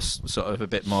that'll get us sort of a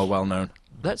bit more well known?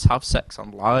 Let's have sex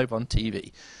on live on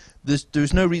TV.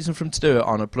 There's no reason for them to do it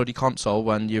on a bloody console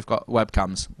when you've got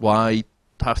webcams. Why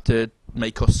have to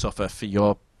make us suffer for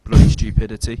your bloody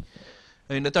stupidity?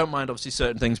 I mean, I don't mind obviously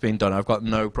certain things being done. I've got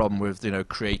no problem with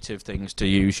creative things to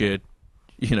use your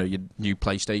new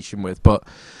PlayStation with, but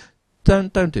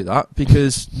don't do that,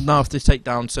 because now if they take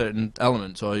down certain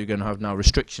elements, or you're going to have now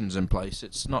restrictions in place,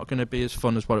 it's not going to be as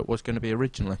fun as what it was going to be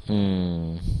originally.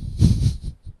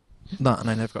 That, and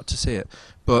I never got to see it,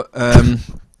 but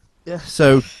yeah.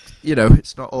 So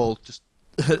it's not all just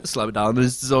slow it down.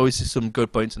 There's always some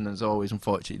good points, and there's always,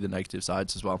 unfortunately, the negative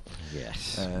sides as well.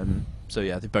 Yes. So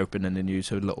yeah, they've both been in the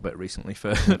news a little bit recently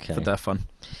for Okay. for their fun.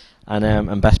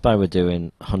 And Best Buy were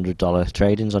doing $100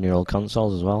 trade-ins on your old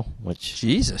consoles as well, which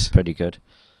Jesus, is pretty good.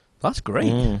 that's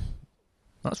great.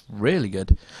 That's really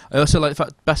good. I also like the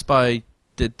fact Best Buy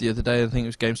did the other day, I think it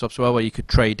was GameStop as well, where you could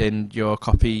trade in your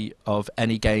copy of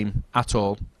any game at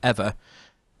all, ever,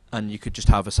 and you could just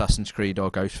have Assassin's Creed or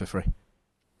Ghost for free.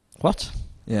 What?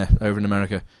 Yeah, over in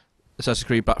America. Assassin's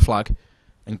Creed, Black Flag,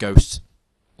 and Ghost.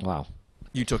 Wow.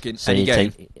 You took in So any you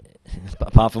game.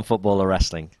 apart from football or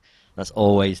wrestling, that's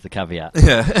always the caveat.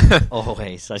 Yeah.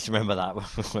 Always. I just remember that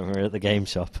when we were at the game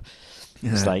shop.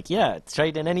 Yeah. It's like, yeah,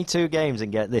 trade in any 2 games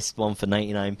and get this one for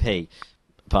 99p,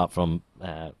 apart from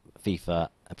FIFA,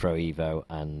 Pro Evo,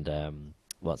 and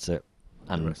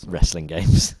wrestling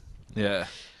games. Yeah.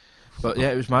 But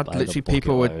yeah, it was mad. By the Literally,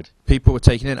 bucket people were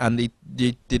taking it, and they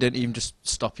didn't even just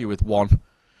stop you with one.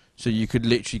 So you could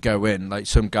literally go in. Like,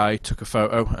 some guy took a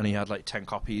photo, and he had like 10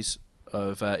 copies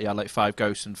of. He had like 5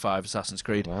 Ghosts and 5 Assassin's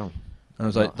Creed. Wow. And I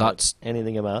was Not like, that's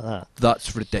anything about that.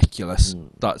 That's ridiculous. Mm.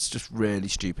 That's just really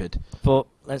stupid. But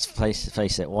let's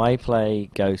face it, why play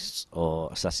Ghosts or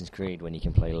Assassin's Creed when you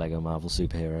can play Lego Marvel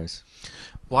Superheroes?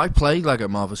 Why play Lego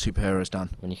Marvel Superheroes, Dan?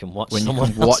 When you can watch When you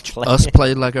someone can else watch play us it?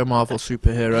 play Lego Marvel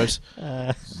Superheroes.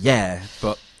 Yeah,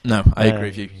 but no, I agree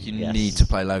with you. You yes. need to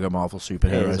play Lego Marvel It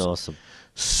Superheroes. is awesome.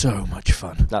 So much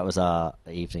fun. That was our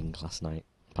evening last night.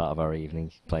 Part of our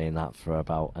evening, playing that for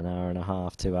about an hour and a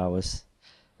half, 2 hours.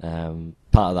 Part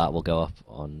of that will go up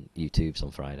on YouTube's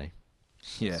on Friday.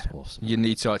 Yeah, It's awesome. you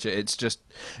need to watch it.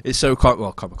 It's so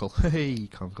comical. Hey,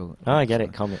 comical. Oh, I get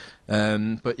it, comic.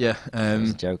 But yeah,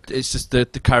 It's a joke. it's just the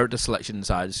character selection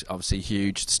side is obviously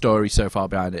huge. The story so far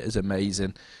behind it is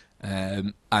amazing,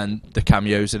 and the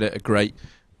cameos in it are great.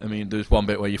 I mean, there's one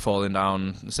bit where you're falling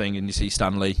down, singing, and you see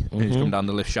Stanley who's come down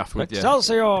the lift shaft with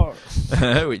Excelsior!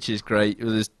 you, which is great.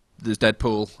 There's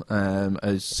Deadpool.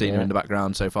 I've seen him in the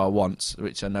background so far once,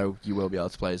 which I know you will be able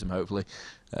to play as him, hopefully,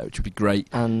 which would be great.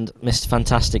 And Mr.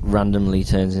 Fantastic randomly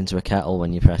turns into a kettle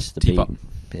when you press the Teapot.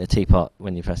 a teapot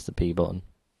when you press the P button.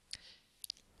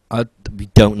 We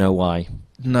don't know why.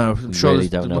 No, I'm sure really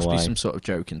there don't know must be why. some sort of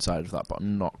joke inside of that, but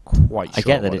I'm not quite sure. I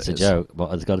get that what it's it a is. joke, but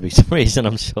there's got to be some reason,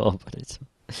 I'm sure. But it's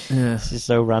just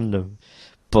so random.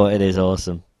 But it is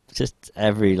awesome. Just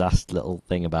every last little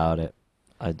thing about it,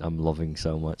 I'm loving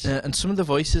so much. And some of the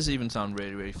voices even sound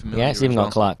really, really familiar. Yeah, it's even as got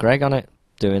well, Clark Gregg on it,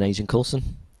 doing Agent Coulson.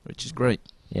 which is great.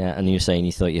 Yeah, and you were saying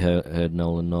you thought you heard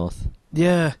Nolan North.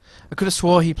 Yeah, I could have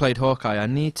swore he played Hawkeye. I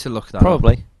need to look that up.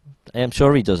 Probably. I'm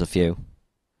sure he does a few.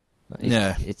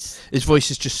 Yeah. It's His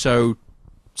voice is just so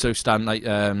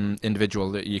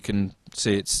individual that you can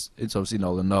see it's obviously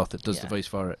Nolan North that does the Yeah. voice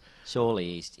for it.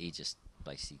 surely he just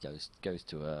basically goes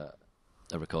to a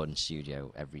recording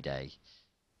studio every day,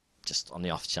 just on the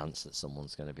off chance that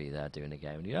someone's going to be there doing a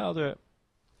game. And I'll do it.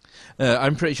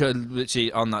 I'm pretty sure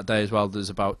literally on that day as well there's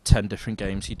about 10 different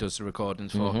games he does the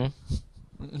recordings for. Mhm.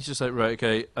 He's just like, right,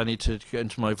 okay, I need to get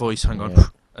into my voice, hang on, Yeah.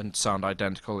 and sound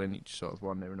identical in each sort of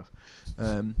one near enough.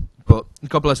 But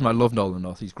God bless him, I love Nolan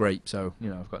North, he's great, so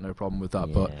I've got no problem with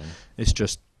that. But Yeah. it's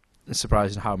just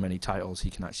surprising how many titles he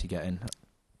can actually get in.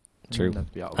 True. Never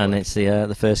be out of And work. it's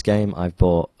the first game I've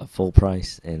bought at full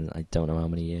price in I don't know how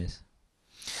many years.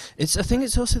 I think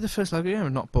it's also the first Lego game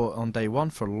I've not bought on day one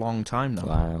for a long time now.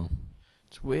 Wow.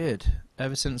 It's weird.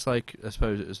 Ever since, like, I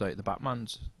suppose it was like the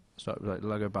Batmans. Started with like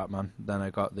Lego Batman. Then I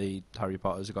got the Harry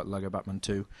Potters. I got Lego Batman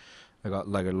 2. I got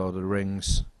Lego Lord of the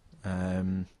Rings.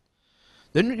 In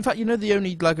fact, the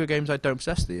only Lego games I don't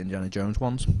possess are the Indiana Jones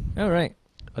ones. Oh, right.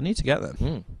 I need to get them.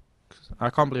 Mm. I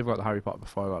can't believe I got the Harry Potter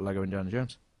before I got Lego Indiana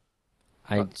Jones.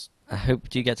 I hope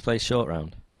do you get to play short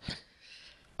round?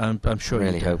 I'm sure I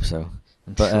really you do. hope so.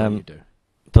 I'm But, sure you do.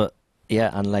 But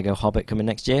yeah, and Lego Hobbit coming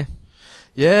next year.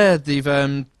 Yeah, they've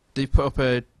put up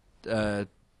a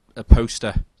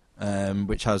poster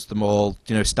which has them all,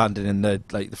 standing in the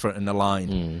front in the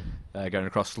line, going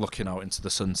across, looking out into the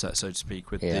sunset, so to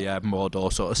speak, with the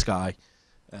Mordor sort of sky.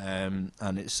 And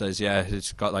it says,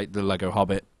 it's got like the Lego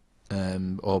Hobbit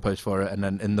all posed for it, and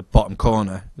then in the bottom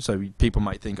corner, so people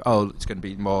might think, oh, it's going to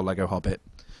be more Lego Hobbit,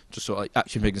 just sort of like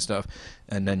action figure stuff,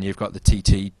 and then you've got the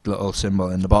TT little symbol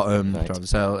in the bottom, Right. Travis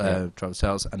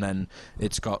Sales, and then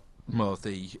it's got more of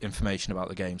the information about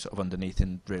the game sort of underneath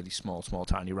in really small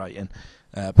tiny writing.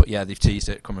 But yeah, they've teased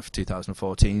it coming for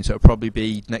 2014, so it'll probably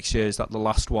be next year. Is that the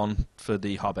last one for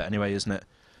the Hobbit anyway, isn't it?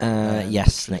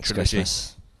 Yes, for the next trilogy.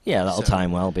 Christmas. Yeah, that'll So-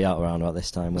 time well. Be out around about this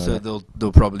time. Won't So it?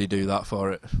 they'll probably do that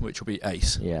for it, which will be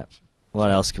ace. Yeah. What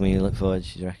else can we look forward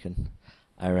to, do you reckon?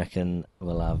 I reckon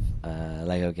we'll have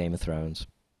Lego Game of Thrones.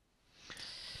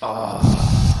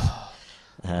 Oh,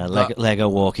 Lego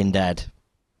Walking Dead.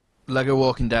 Lego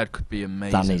Walking Dead could be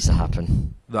amazing. That needs to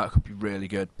happen. That could be really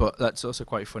good. But that's also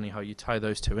quite funny how you tie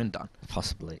those two in, Dan.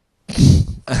 Possibly.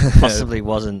 Possibly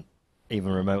wasn't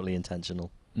even remotely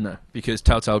intentional. No, because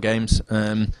Telltale Games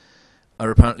are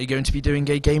apparently going to be doing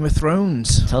a Game of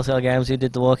Thrones. Telltale Games, who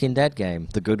did the Walking Dead game,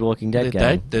 the good Walking Dead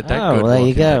game. The Oh, good well, there you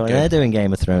Walking go. Dead And they're game. doing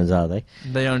Game of Thrones, are they?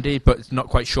 They are indeed, but it's not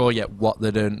quite sure yet what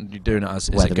they're doing it as.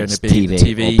 Is Whether it going it's to be the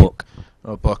TV or book.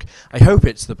 or book? I hope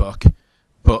it's the book,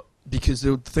 but because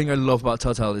the thing I love about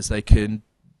Telltale is they can,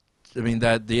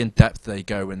 they're the in-depth they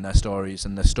go in their stories,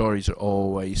 and their stories are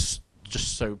always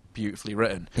just so beautifully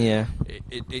written. Yeah.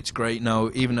 It's great now,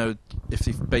 even though if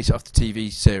they base it off the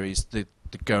TV series, they're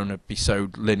going to be so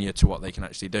linear to what they can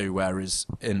actually do, whereas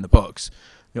in the books,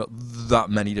 that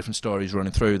many different stories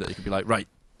running through that you could be like, right,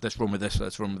 let's run with this,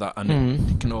 let's run with that, and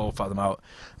you can all fathom out.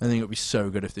 I think it would be so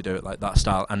good if they do it like that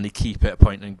style, and they keep it not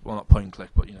point and click,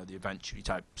 but the adventure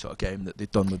type sort of game that they've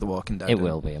done with The Walking Dead. It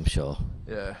will be, I'm sure.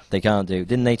 Yeah. They can't do...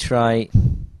 Didn't they try...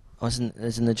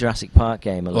 Isn't the Jurassic Park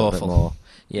game a little Awful. bit more?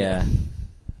 Yeah.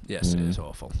 Yes, it is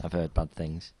awful. I've heard bad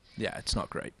things. Yeah, it's not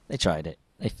great. They tried it.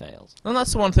 They failed. And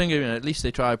that's the one thing, at least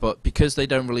they try, but because they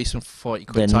don't release them for 40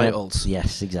 quid They're not- titles,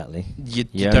 Yes, exactly. you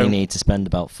You don't... only need to spend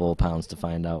about £4 to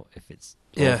find out if it's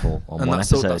Yeah, awful on and one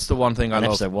that's episode. that's the one thing I and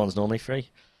love, episode one's normally free.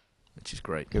 which is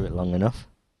great. Give it long enough.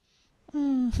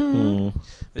 Yeah,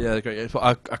 they're great. But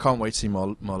I can't wait to see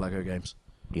more Lego games.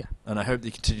 Yeah. And I hope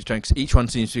they continue trying, because each one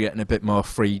seems to be getting a bit more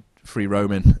free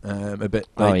roaming, a bit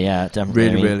Oh yeah, definitely.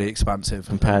 really I mean, really expansive.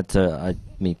 compared to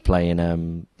me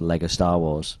playing Lego Star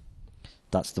Wars,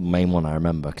 that's the main one I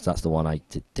remember, because that's the one I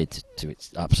did to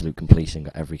its absolute completion.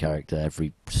 Got every character,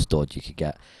 every stud you could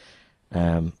get.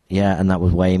 Yeah, and that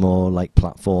was way more like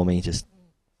platformy. Just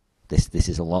this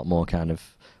is a lot more kind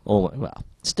of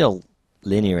still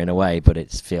linear in a way, but it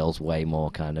feels way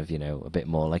more kind of a bit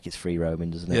more like it's free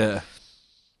roaming, doesn't it? Yeah.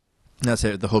 That's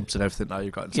it, the hubs and everything now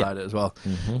you've got inside it as well.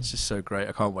 Mm-hmm. It's just so great.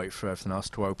 I can't wait for everything else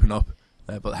to open up.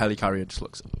 But the helicarrier just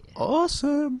looks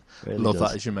awesome. Really Love does.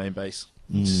 that as your main base.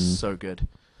 Mm. So good.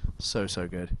 So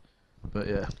good. But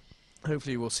yeah,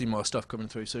 hopefully we'll see more stuff coming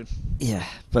through soon. Yeah,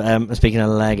 but speaking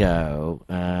of Lego,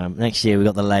 next year we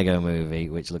got the Lego Movie,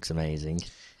 which looks amazing.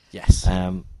 Yes.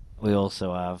 We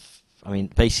also have,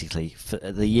 basically, for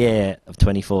the year of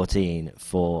 2014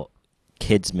 for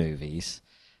kids' movies,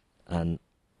 and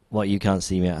what you can't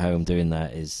see me at home doing there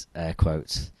is air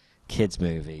quotes, kids'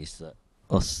 movies that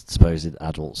us supposed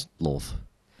adults love.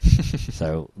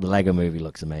 So the Lego Movie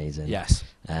looks amazing. Yes.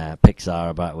 Pixar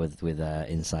are back with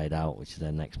Inside Out, which is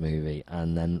their next movie,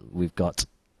 and then we've got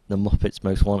the Muppets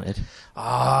Most Wanted.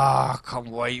 I can't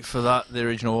wait for that. The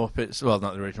original Muppets, well,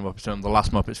 not the original Muppets film, the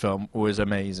last Muppets film was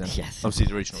amazing. Yes. Obviously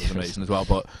the original was amazing as well,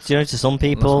 but Do you know, to some the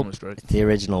last people, one was great. it's the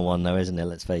original one, though, isn't it?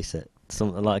 Let's face it. A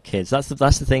lot of kids. That's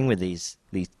the thing with these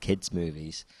kids'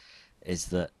 movies, is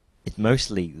that it's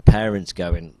mostly the parents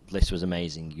going, "This was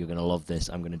amazing. You're going to love this.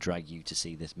 I'm going to drag you to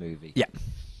see this movie." Yeah.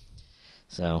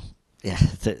 So, yeah,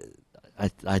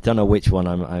 I don't know which one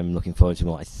I'm looking forward to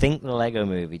more. I think the Lego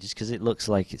Movie, just because it looks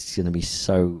like it's going to be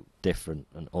so different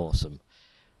and awesome.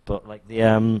 But like the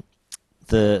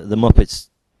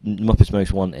Muppets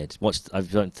Most Wanted. I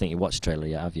don't think you watched the trailer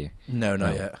yet, have you? No, not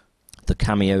No. yet. The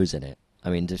cameos in it.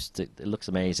 Just it looks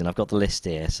amazing. I've got the list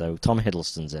here. So Tom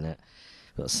Hiddleston's in it.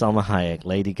 We've got Salma Hayek,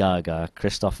 Lady Gaga,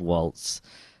 Christoph Waltz,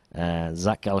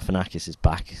 Zach Galifianakis is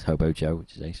back, Hobo Joe,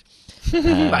 which is ace.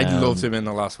 I loved him in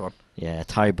the last one. Yeah,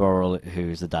 Ty Burrell,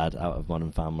 who's the dad out of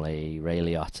Modern Family, Ray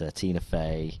Liotta, Tina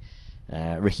Fey,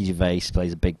 Ricky Gervais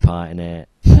plays a big part in it.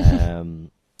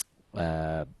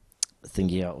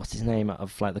 Thingy, what's his name out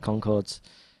of Flight of the Conchords?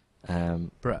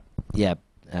 Brett. Yeah,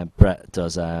 Brett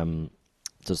does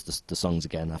the songs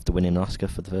again after winning an Oscar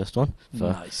for the first one. For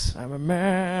Nice. I'm a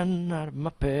man, not a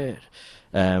muppet.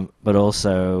 But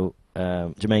also,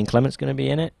 Jermaine Clement's going to be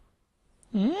in it.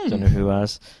 Don't know who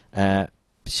has.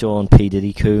 Sean P.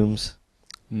 Diddy Coombs,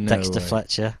 No Dexter way.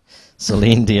 Fletcher,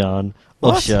 Celine Dion,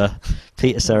 What? Usher,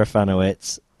 Peter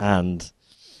Serafinowicz, and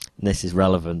this is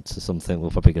relevant to something we're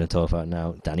probably going to talk about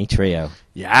now, Danny Trejo.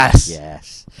 Yes.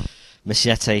 Yes.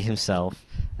 Machete himself.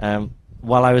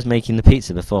 While I was making the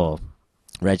pizza before,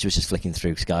 Reg was just flicking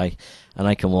through Sky, and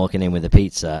I come walking in with the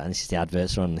pizza, and it's just the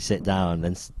adverts are on, and I sit down, and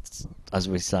then as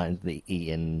we're starting to eat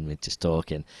and we're just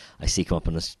talking, I see come up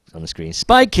on the screen,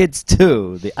 Spy Kids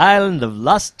 2, The Island of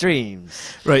Lost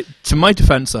Dreams. Right. To my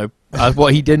defence, though,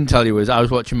 what he didn't tell you was I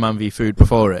was watching Man v Food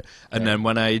before it, and then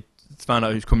when I found out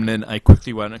who was coming in, I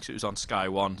quickly went because it was on Sky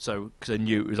One, so because I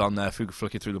knew it was on there,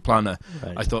 flicking through the planner.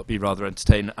 Right. I thought it'd be rather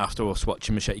entertaining after us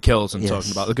watching Machete Kills and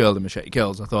talking about the girl in Machete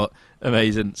Kills. I thought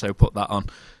amazing, so put that on,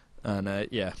 and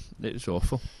yeah, it was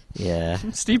awful. Yeah.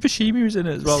 Steve Buscemi was in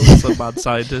it as well. That's a mad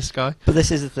scientist guy. But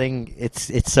this is the thing,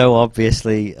 it's so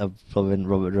obviously a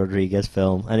Robert Rodriguez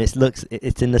film, and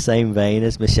it's in the same vein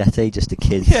as Machete, just a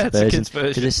kid's Yeah, it's version. a kid's version.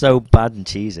 Because it's so bad and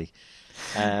cheesy.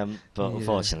 But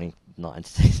unfortunately, not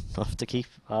entertaining enough to keep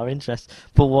our interest.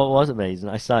 But what was amazing,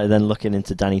 I started then looking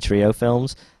into Danny Trejo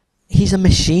films. He's a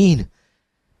machine.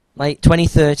 Like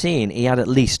 2013, he had at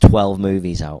least 12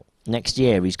 movies out. Next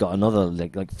year, he's got another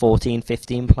like 14,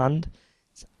 15 planned.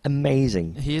 It's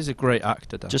amazing. He is a great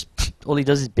actor, Dan. Just all he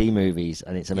does is B movies,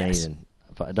 and it's amazing.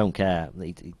 But I don't care. I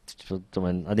need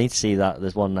to see that.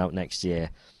 There's one out next year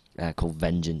called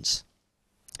Vengeance.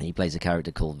 And he plays a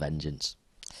character called Vengeance.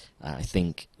 I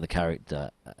think the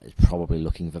character is probably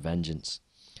looking for vengeance.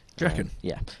 Do you reckon?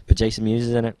 Yeah. But Jason Mewes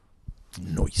is in it.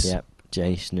 Nice. Yep.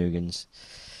 Jay Snoogans.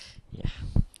 Yeah.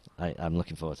 I'm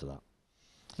looking forward to that.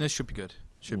 This should be good.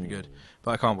 Should be good.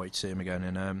 But I can't wait to see him again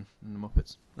in the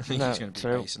Muppets. I think he's going to be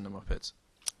true. ace in the Muppets.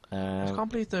 I Um, can't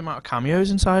believe the amount of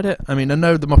cameos inside it. I mean, I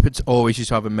know the Muppets always used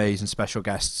to have amazing special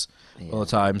guests all the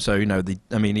time. So, even...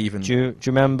 do you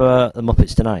remember the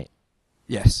Muppets Tonight?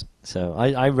 Yes. So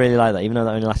I really like that, even though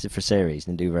that only lasted for a series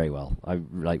and do very well. I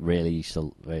really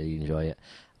still really enjoy it.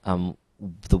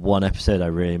 The one episode I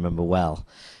really remember well,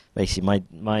 basically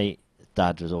my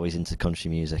dad was always into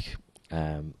country music,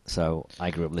 so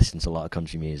I grew up listening to a lot of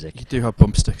country music. You do have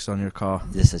bump sticks on your car.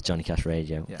 This is Johnny Cash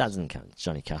radio. Yes. That doesn't count. It's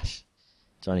Johnny Cash.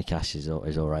 Johnny Cash is all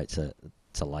right to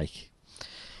like.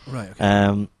 Right,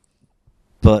 okay.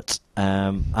 But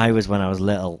I was, when I was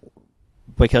little,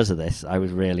 because of this, I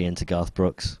was really into Garth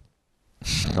Brooks.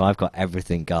 So I've got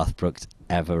everything Garth Brooks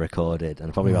ever recorded,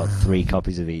 and probably about 3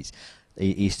 copies of each.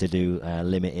 He used to do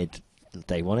limited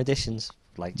day one editions,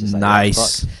 just like Nice.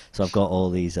 box. So I've got all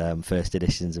these first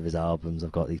editions of his albums.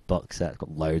 I've got these box sets. I've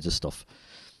got loads of stuff.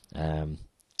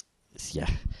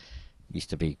 Used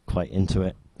to be quite into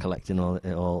it, collecting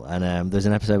it all. And there's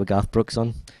an episode with Garth Brooks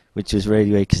on, which was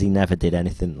really weird because he never did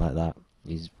anything like that.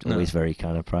 He's always very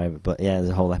kind of private. But yeah, there's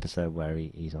a whole episode where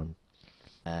he's on.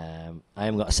 I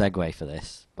haven't got a segue for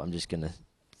this, but I'm just going to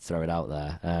throw it out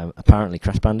there. Apparently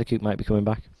Crash Bandicoot might be coming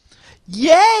back.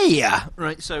 Yeah!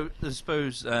 Right, so I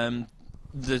suppose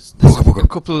there's a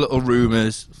couple of little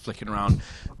rumours flicking around.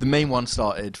 The main one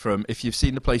started from, if you've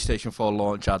seen the PlayStation 4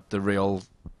 launch ad, the real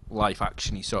life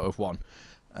actiony sort of one.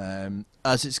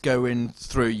 As it's going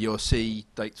through, you'll see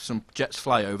like some jets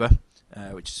fly over,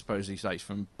 which is supposedly like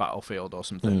from Battlefield or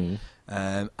something.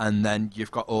 And then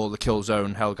you've got all the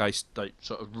Killzone Hellgeist like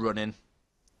sort of running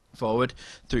forward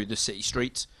through the city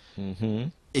streets. Mm-hmm.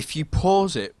 If you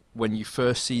pause it when you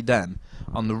first see them,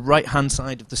 on the right hand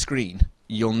side of the screen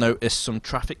you'll notice some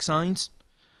traffic signs,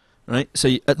 right?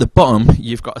 So at the bottom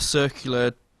you've got a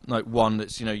circular like one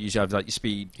that's usually have like your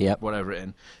speed, whatever it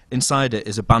in. Inside it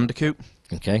is a Bandicoot,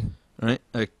 Okay. right?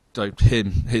 Like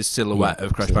his silhouette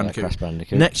of Crash Bandicoot. Crash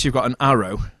Bandicoot. Next you've got an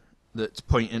arrow that's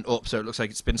pointing up, so it looks like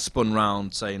it's been spun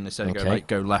round, saying instead of Okay.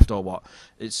 go left or what,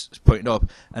 it's pointing up.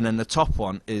 And then the top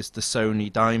one is the Sony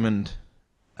Diamond,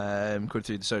 going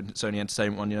through the Sony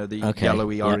Entertainment one, the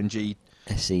yellowy, orangey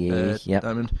SEE,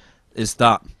 diamond, is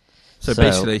that. So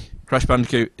basically, Crash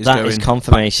Bandicoot is that going is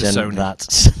confirmation back to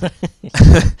Sony.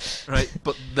 that Right,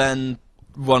 but then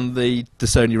one of the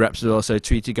Sony reps has also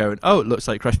tweeted going, "Oh, it looks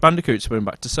like Crash Bandicoot's going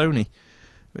back to Sony,"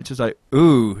 which was like,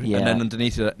 "Ooh!" Yeah. And then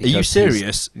underneath it, "Are Because you he's-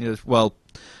 serious?" Well,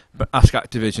 but ask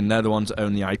Activision; they're the ones that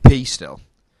own the IP still.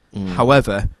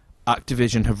 However,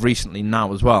 Activision have recently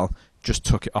now as well just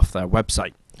took it off their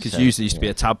website, because So, usually used to be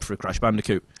yeah. a tab for Crash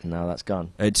Bandicoot. No, that's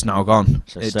gone. It's now gone.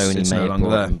 So it's Sony it's may no have longer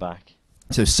brought there. them back.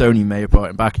 So Sony may have brought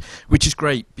it back, which is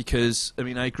great because I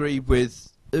agree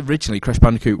with originally Crash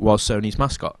Bandicoot was Sony's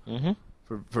mascot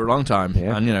Mm-hmm. for a long time,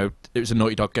 Yeah. and it was a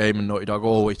Naughty Dog game, and Naughty Dog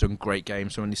always done great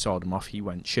games. So when they sold them off, he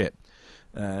went shit.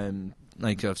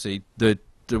 Like obviously the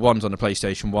ones on the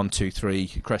PlayStation 1, 2, 3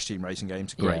 Crash Team Racing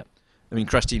games are great. I mean,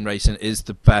 Crash Team Racing is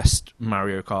the best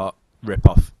Mario Kart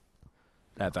rip-off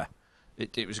ever.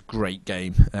 It was a great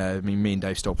game. I mean, me and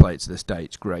Dave still play it to this day.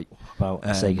 It's great. About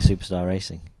Sega Superstar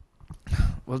Racing.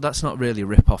 Well, that's not really a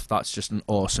rip-off. That's just an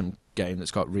awesome game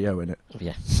that's got Rio in it.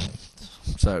 Yeah.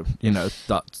 So,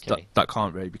 that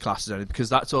can't really be classed as anything, because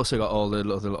that's also got all the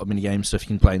little mini-game stuff you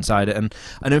can play inside it. And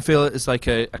I don't feel it's like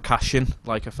a cash-in,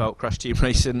 like I felt Crash Team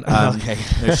Racing,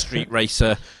 Street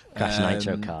Racer, Crash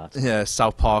Nitro Kart. Yeah,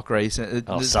 South Park Racing.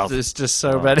 There's just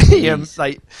so many.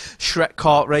 Like Shrek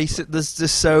Kart Racing. There's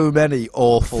just so many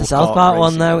awful. The South Park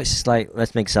one though, it's just like,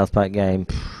 let's make a South Park game.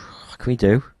 What can we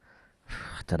do?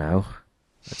 I don't know.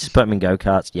 Let's just put them in go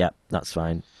karts. Yep, that's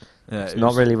fine. Yeah, it's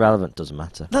not really relevant. Doesn't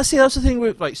matter. That's the thing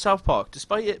with like South Park.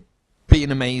 Despite it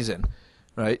being amazing,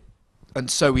 right, and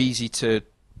so easy to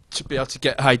be able to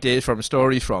get ideas from,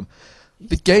 stories from,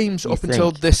 the games up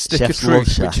until this Stick of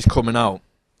Truth, which is coming out.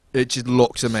 It just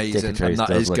looks amazing, and that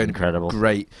is going to be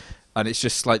great. And it's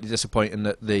just slightly disappointing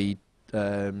that the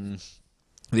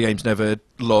game's never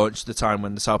launched the time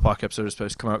when the South Park episode was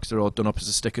supposed to come out, because they're all done up as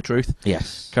a Stick of Truth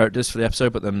characters for the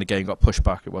episode. But then the game got pushed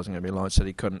back; it wasn't going to be launched, so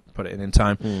they couldn't put it in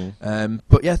time.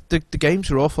 But yeah, the games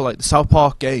were awful. Like the South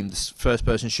Park game, this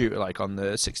first-person shooter, like on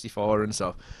the 64 and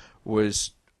stuff,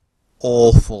 was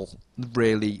awful.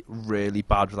 Really, really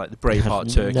bad with like the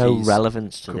Braveheart turkeys. No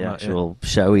relevance to the actual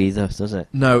show either, does it?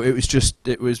 No, it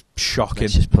was shocking.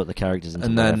 Let's just put the characters in.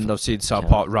 And then obviously the South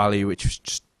Park Rally, which was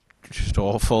just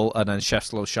awful, and then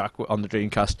Chef's Little Shack on the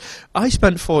Dreamcast. I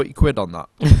spent £40 on that.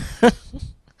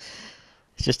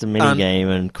 It's just a mini game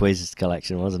and quiz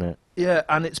collection, wasn't it? Yeah,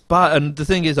 and it's bad. And the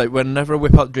thing is, like, whenever I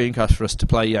whip out the Dreamcast for us to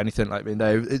play anything like me and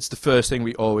Dave, it's the first thing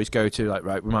we always go to. Like,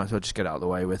 right, we might as well just get it out of the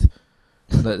way with.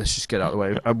 Let's just get out of the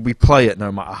way. And we play it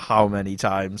no matter how many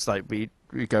times. Like, we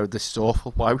go, this is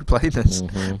awful. Why are we playing this?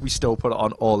 We still put it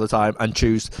on all the time and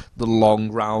choose the long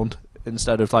round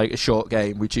instead of like a short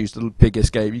game. We choose the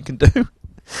biggest game you can do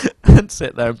and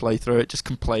sit there and play through it, just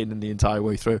complaining the entire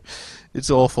way through. It's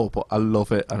awful, but I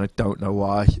love it, and I don't know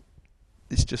why.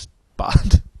 It's just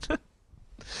bad.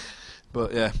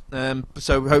 But yeah,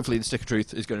 so hopefully the Stick of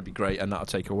Truth is going to be great, and that'll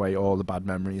take away all the bad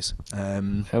memories.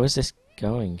 How is this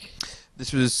going?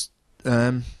 This was,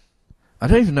 I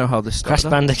don't even know how this started.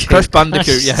 Crash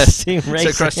Bandicoot, yes. Team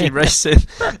Racing. So Crash Team Racing.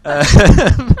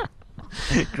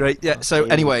 Great, yeah. So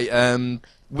anyway,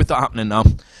 with that happening now,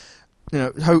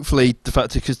 hopefully the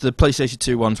fact, because the PlayStation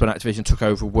 2 ones when Activision took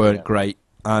over weren't great,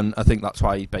 and I think that's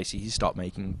why basically he stopped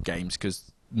making games,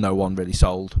 because no one really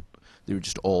sold. They were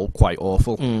just all quite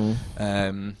awful.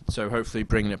 So hopefully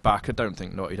bringing it back. I don't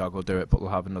think Naughty Dog will do it, but we'll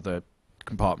have another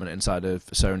compartment inside of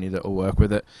Sony that will work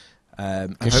with it.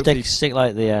 Stick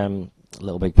like the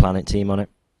Little Big Planet team on it.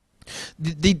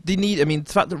 They need. I mean,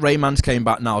 the fact that Rayman's came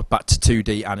back now, back to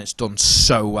 2D, and it's done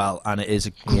so well, and it is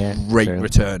a great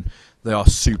return. They are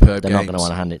superb. They're not going to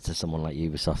want to hand it to someone like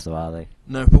Ubisoft, though, are they?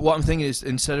 No, but what I'm thinking is,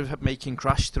 instead of making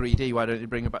Crash 3D, why don't they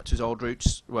bring it back to his old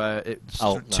roots, where it's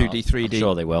 2D, 3D? I'm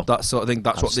sure they will. That sort of thing.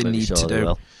 That's Absolutely what they need sure to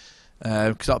do.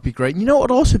 Because that'd be great. You know what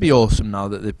would also be awesome now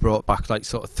that they've brought back like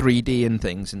sort of 3D and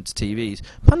things into TVs?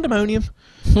 Pandemonium.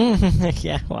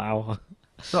 Yeah, wow.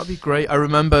 That'd be great. I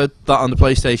remember that on the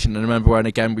PlayStation, and I remember when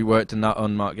again we worked in that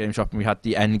unmarked game shop and we had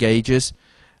the N gauges,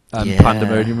 and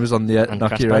Pandemonium was on the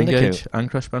Nokia N gauge and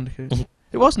Crash Bandicoot.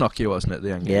 It was Nokia, wasn't it?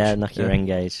 The N gauge. Yeah, Nokia N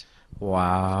gauge.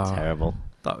 Wow, terrible.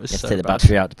 That was you so have to take the bad.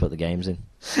 battery out to put the games in.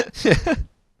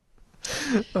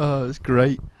 Oh, it's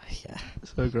great. Yeah,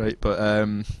 so great. But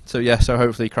so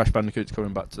hopefully Crash Bandicoot's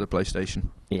coming back to the PlayStation.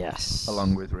 Yes,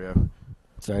 along with Rio.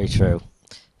 Very true.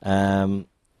 Again,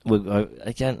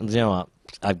 you know what?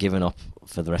 I've given up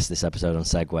for the rest of this episode on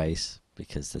segues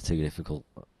because they're too difficult.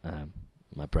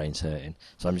 My brain's hurting,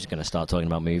 so I'm just going to start talking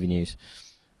about movie news.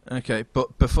 Okay,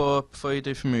 but before you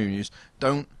do for movie news,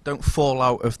 don't fall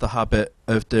out of the habit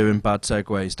of doing bad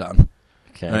segues, Dan.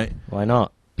 Okay, right? Why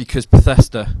not? Because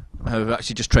Bethesda have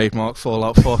actually just trademarked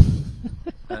Fallout 4.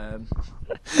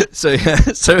 So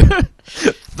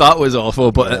that was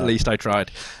awful, but at least I tried.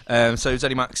 So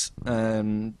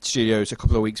ZeniMax Studios a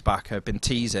couple of weeks back have been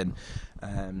teasing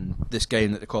this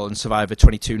game that they're calling Survivor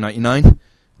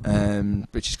 2299,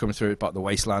 which is coming through about the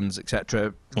wastelands,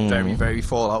 etc. Very, very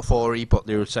Fallout 4-y, but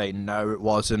they were saying no, it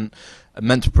wasn't. I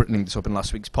meant to bring this up in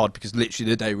last week's pod because literally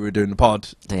the day we were doing the pod,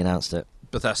 they announced it.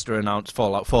 Bethesda announced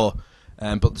Fallout 4,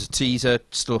 but there's a teaser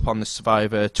still up on the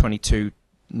Survivor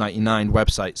 2299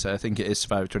 website, so I think it is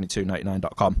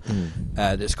survivor2299.com.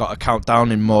 It's got a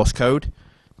countdown in Morse code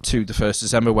to the 1st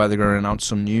December where they're going to announce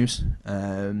some news.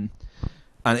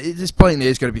 And this plainly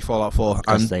is going to be Fallout 4.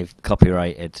 Because they've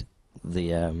copyrighted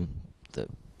the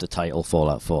title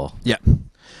Fallout 4. Yeah.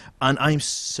 And I'm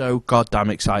so goddamn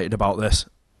excited about this.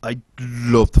 I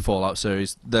love the Fallout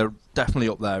series. They're definitely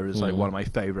up there as like one of my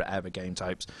favourite ever game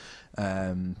types.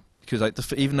 Because like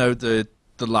even though the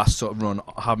last sort of run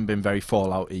haven't been very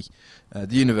Fallout-y,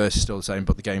 the universe is still the same,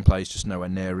 but the gameplay is just nowhere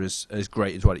near as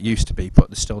great as what it used to be. But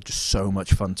there's still just so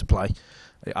much fun to play.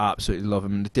 I absolutely love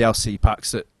them. And the DLC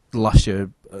packs that last year,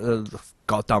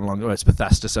 goddamn long ago, it's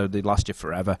Bethesda, so they last you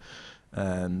forever.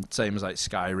 Same as like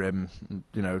Skyrim,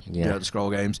 the Elder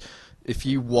Scroll games. If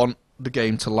you want the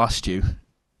game to last you,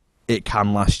 it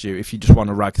can last you. If you just want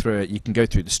to rag through it, you can go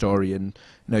through the story, and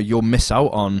you'll miss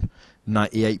out on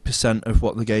 98% of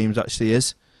what the game actually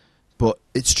is. But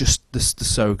it's just this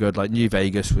so good. Like New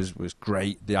Vegas was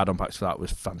great. The add-on packs for that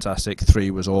was fantastic.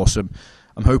 3 was awesome.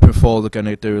 I'm hoping 4 they're going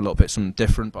to do a little bit something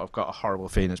different, but I've got a horrible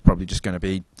feeling it's probably just going to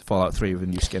be Fallout 3 with a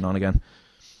new skin on again.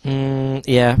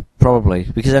 Yeah, probably.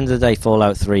 Because at the end of the day,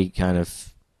 Fallout 3 kind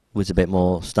of was a bit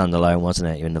more standalone, wasn't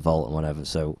it? You're in the vault and whatever,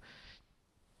 so...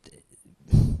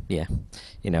 Yeah,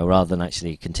 rather than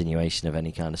actually a continuation of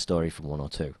any kind of story from 1 or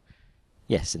 2.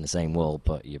 Yes, in the same world,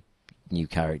 but your new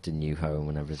character, new home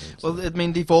and everything. So. Well, I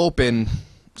mean, they've all been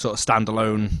sort of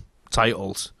standalone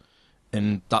titles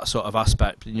in that sort of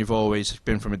aspect, and you've always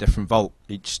been from a different vault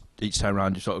each time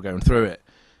around. You're sort of going through it.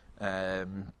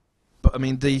 But I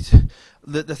mean, the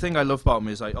thing I love about them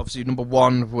is like obviously number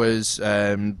 1 was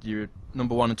you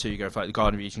number 1 and 2 you go for like the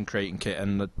Garden of Eden creating kit,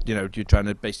 and you're trying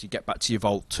to basically get back to your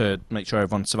vault to make sure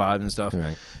everyone survives and stuff.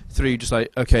 Right. 3 just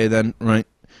like okay then right,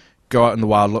 go out in the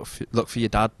wild, look for your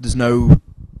dad. There's no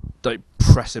like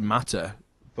pressing matter,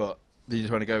 but you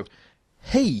just want to go,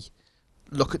 hey,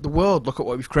 look at the world, look at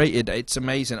what we've created, it's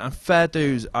amazing. And fair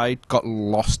dues, I got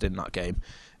lost in that game.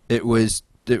 It was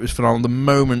phenomenal. The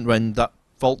moment when that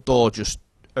vault door just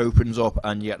opens up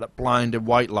and you get that blinding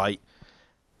white light,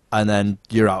 and then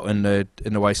you're out in the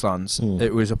wastelands.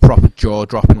 It was a proper jaw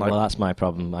dropping. Like, well, that's my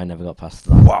problem. I never got past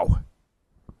that. Wow,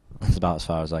 That's about as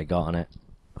far as I got on it.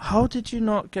 how did you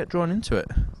not get drawn into it?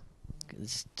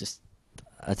 It's just,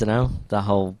 I don't know, that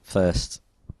whole first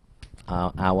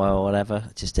hour or whatever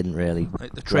just didn't really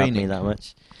Like the grab me training, that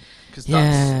much. because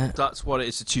Yeah. that's what it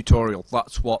is. A tutorial.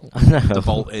 That's what I know. the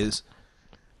vault is.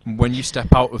 When you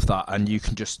step out of that and you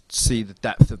can just see the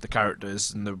depth of the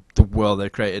characters and the world they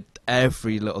created,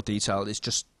 every little detail is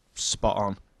just spot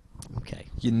on. Okay.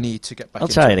 You need to get back. I'll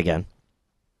try it again.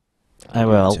 I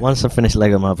will. Once I finish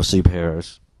Lego Marvel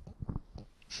Superheroes,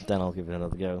 then I'll give it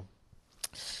another go.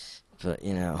 But,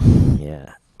 yeah.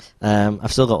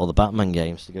 I've still got all the Batman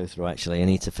games to go through, actually. I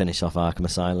need to finish off Arkham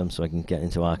Asylum so I can get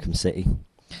into Arkham City.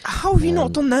 How have you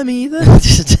not done them either?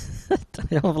 I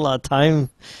don't have a lot of time.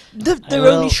 They're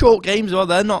only short games, or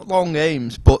they're not long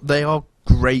games, but they are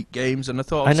great games. And I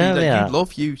thought I know obviously they that are. you'd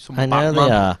love you some I know Batman.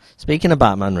 they are. Speaking of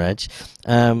Batman, Reg,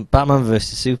 Batman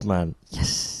vs Superman.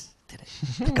 Yes, did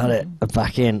it. I got it. I'm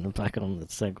back on the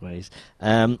segues.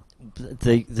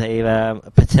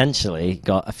 They've potentially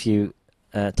got a few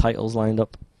titles lined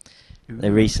up. They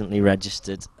recently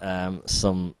registered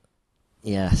some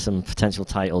potential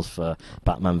titles for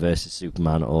Batman vs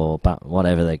Superman or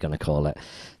whatever they're going to call it.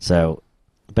 So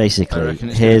I basically, reckon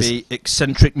it's going to be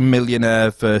eccentric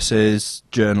millionaire versus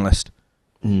journalist.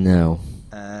 No.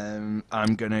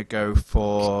 I'm going to go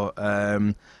for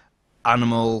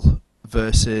animal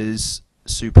versus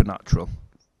supernatural.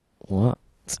 What?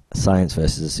 Science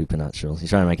versus the supernatural. You're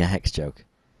trying to make a hex joke.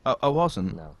 I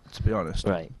wasn't, No. to be honest.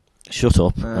 Right. Shut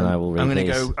up, and I will read I'm going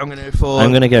to these. go. I'm going to go for. I'm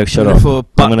going to go. Shut I'm up. For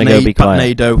I'm going to go. Be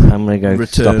quiet. Batnado, I'm going to go. Return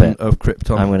Stop it. of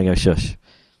Krypton. I'm going to go. Shush.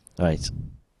 Right.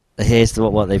 Here's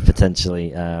what they've potentially.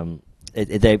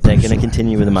 They're going to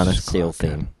continue with the Man of Steel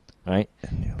theme, right?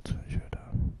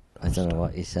 I don't know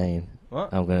what you're saying.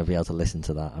 What? I'm going to be able to listen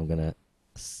to that. I'm going to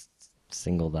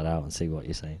single that out and see what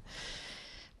you're saying.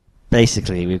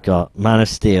 Basically, we've got Man of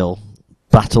Steel,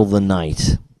 Battle the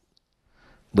Night,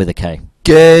 with a K.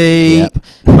 Gay. Yep.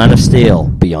 Man of Steel,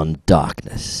 Beyond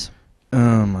Darkness.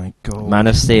 Oh my god. Man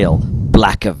of Steel,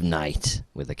 Black of Night,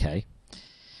 with a K.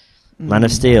 Man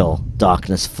of Steel,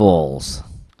 Darkness Falls.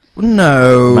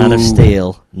 No. Man of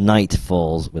Steel, Night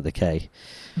Falls, with a K.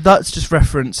 That's just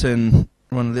referencing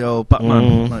one of the old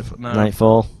Batman.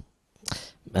 Nightfall.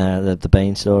 The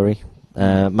Bane story.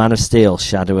 Man of Steel,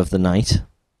 Shadow of the Night,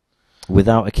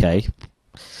 without a K.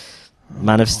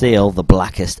 Man of Steel, The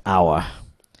Blackest Hour.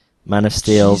 Man of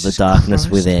Steel, Jesus The Darkness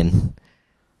Christ. Within.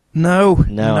 No.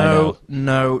 I know.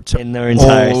 No. To In their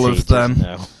entirety. all of them.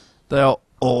 No. They are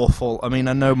awful. I mean,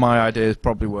 I know my ideas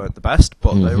probably weren't the best,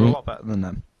 but they were a Mhm. lot better than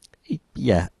them.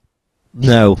 Yeah.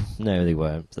 No, they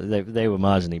weren't. They were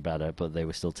marginally better, but they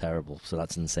were still terrible. So that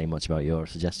doesn't say much about your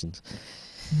suggestions.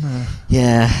 No.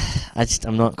 Yeah,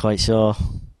 I'm not quite sure.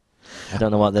 I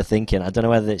don't know what they're thinking. I don't know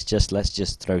whether it's just let's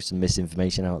just throw some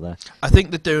misinformation out there. I think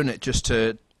they're doing it just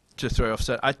to throw off.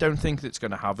 I don't think it's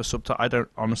going to have a subtitle. I don't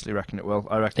honestly reckon it will.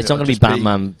 I reckon It's not going to be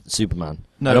Batman, Superman.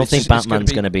 No, I don't think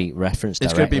Batman's going to be referenced.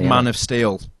 It's going to be Man of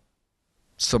Steel,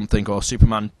 something, or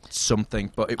Superman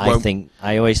something. But it won't.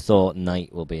 I always thought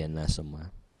Knight will be in there somewhere.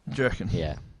 Do you reckon?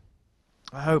 Yeah.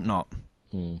 I hope not.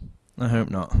 I hope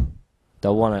not.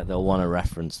 They'll want to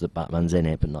reference that Batman's in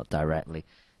it, but not directly.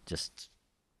 Just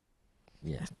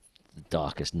the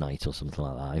Darkest Night or something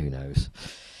like that. Who knows?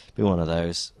 Be one of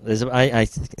those. I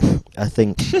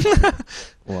think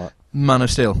what Man of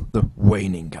Steel, the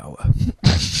waning hour.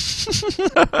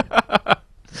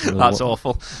 That's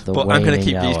awful. But I'm going to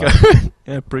keep these going.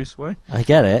 Yeah, Bruce Wayne. I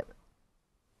get it.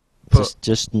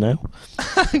 Just no.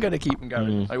 I'm going to keep them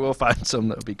going. I will find some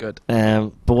that'll be good.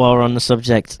 But while we're on the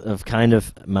subject of kind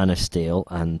of Man of Steel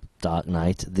and Dark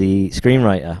Knight, the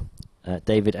screenwriter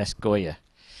David S. Goyer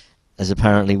is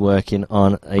apparently working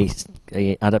on a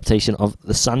adaptation of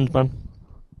The Sandman,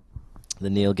 the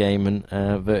Neil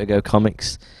Gaiman Vertigo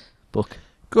Comics book.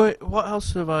 Great. What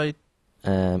else have I?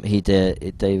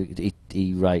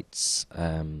 He writes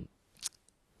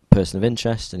Person of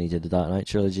Interest, and he did the Dark Knight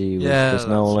trilogy with Chris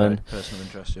Nolan. Right. Person of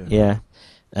Interest, yeah.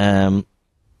 And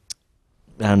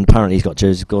apparently he's got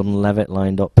Joseph Gordon-Levitt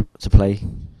lined up to play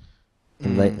the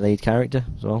lead character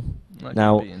as well.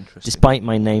 Now, despite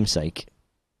my namesake,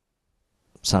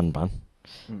 Sandman,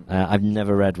 I've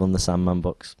never read one of the Sandman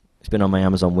books. It's been on my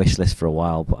Amazon wishlist for a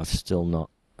while, but I've still not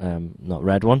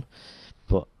read one.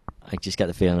 But I just get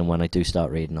the feeling when I do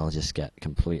start reading, I'll just get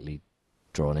completely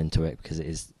drawn into it because it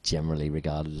is generally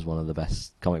regarded as one of the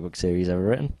best comic book series ever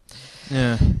written.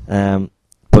 Yeah.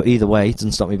 But either way, it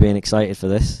doesn't stop me being excited for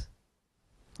this.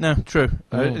 No, true.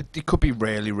 It could be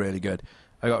really, really good.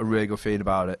 I got a really good feeling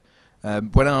about it.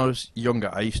 When I was younger,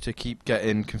 I used to keep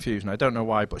getting confused, and I don't know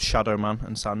why, but Shadow Man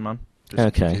and Sandman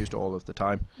just confused all of the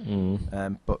time.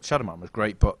 But Shadow Man was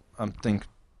great, but I think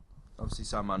obviously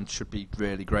Sandman should be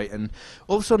really great. And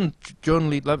all of a sudden, John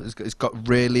Lee Levitt has got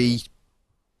really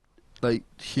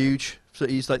huge. So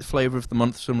he's like the flavour of the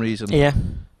month for some reason. Yeah.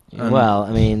 Well,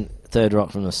 I mean, Third Rock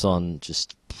from the Sun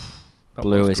just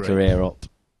blew his career up.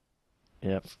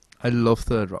 Yep. I love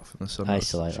Third Rock from the Sun. I used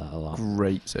to like that a lot.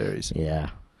 Great series. Yeah.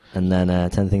 And then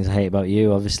 10 Things I Hate About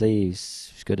You, obviously,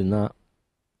 he's good in that.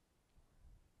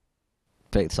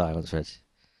 Big silence, Reg.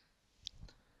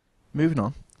 Moving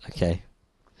on. Okay.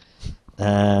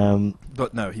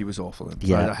 But no, he was awful. I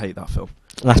hate that film.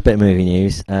 Last bit of movie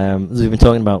news. We've been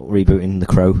talking about rebooting The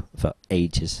Crow for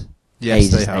ages. Yes,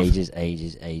 they have.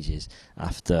 Ages.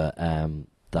 After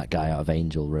that guy out of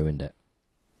Angel ruined it.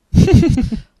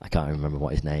 I can't remember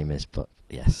what his name is, but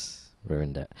yes,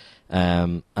 ruined it.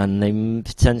 And they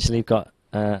potentially got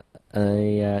a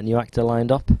new actor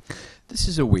lined up. This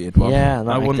is a weird one. Yeah,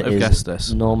 and I wouldn't have guessed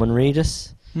this. Norman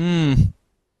Reedus.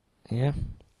 Yeah.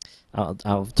 Out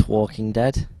of Walking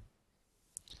Dead.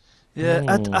 Yeah,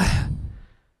 I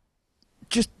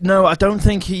don't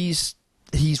think he's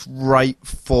right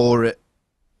for it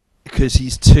because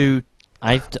he's too.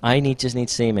 I just need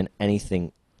to see him in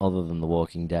anything other than The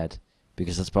Walking Dead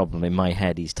because that's the problem. In my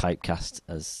head, he's typecast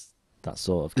as that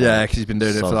sort of. Yeah, because he's been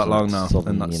doing it for that long now,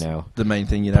 and that's the main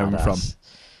thing you know him from.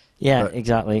 Yeah,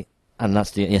 exactly, and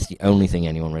that's the only thing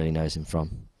anyone really knows him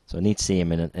from. So I need to see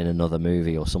him in another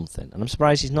movie or something. And I'm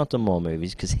surprised he's not done more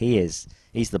movies because he's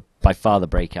by far the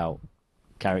breakout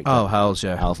character. Oh, hells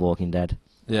yeah. Out of Walking Dead.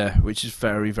 Yeah, which is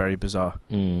very, very bizarre.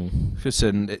 Because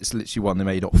it's literally one they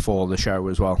made up for the show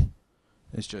as well.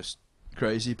 It's just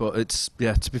crazy, but it's,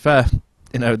 to be fair,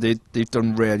 they've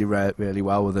done really, really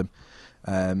well with him.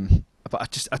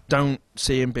 But I don't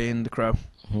see him being the Crow.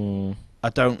 I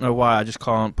don't know why, I just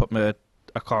can't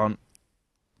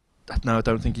No, I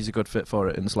don't think he's a good fit for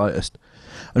it in the slightest.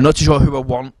 I'm not too sure who I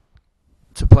want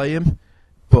to play him,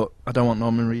 but I don't want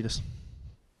Norman Reedus.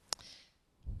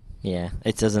 Yeah,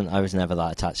 it doesn't. I was never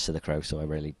that attached to The Crow, so I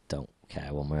really don't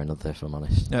care one way or another, if I'm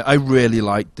honest. Yeah, I really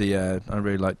liked the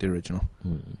original,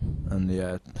 and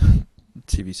the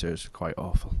TV series was quite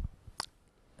awful.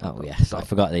 Oh yes, I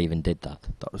forgot they even did that.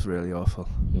 That was really awful.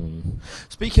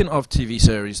 Speaking of TV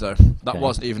series, though, that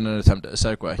wasn't even an attempt at a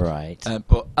segue. Right.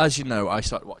 But as you know, I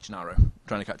started watching Arrow,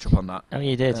 trying to catch up on that. Oh,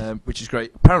 you did. Which is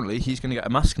great. Apparently, he's going to get a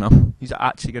mask now. He's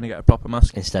actually going to get a proper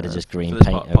mask instead of just green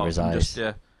paint over his eyes. Just,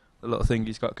 the little thing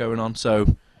he's got going on.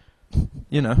 So,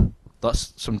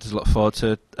 that's something to look forward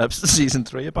to season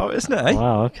 3 about, isn't it?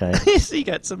 Wow, okay. He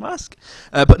gets a mask.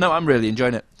 But no, I'm really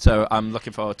enjoying it. So I'm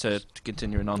looking forward to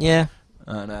continuing on. Yeah.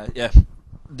 And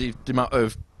the amount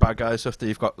of bad guy stuff that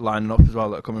you've got lining up as well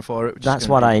that are coming for it. That's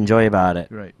what I enjoy about it.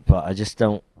 Great. But I just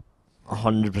don't.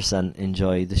 100%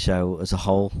 enjoy the show as a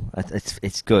whole.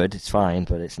 It's good, it's fine,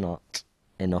 but it's not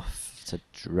enough to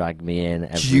drag me in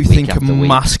every Do you week think a after week.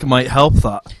 mask might help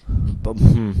that? But,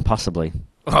 possibly.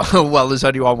 Oh, well, there's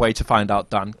only one way to find out,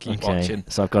 Dan. Keep Okay, watching.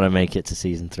 so I've got to make it to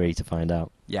season 3 to find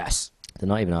out. Yes. They're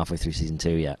not even halfway through season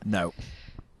 2 yet. No.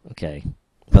 Okay.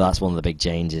 But that's one of the big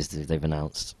changes that they've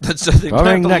announced. That's the thing.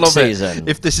 Coming People next love it season.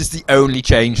 if this is the only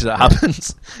change that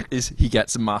happens, is he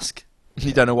gets a mask.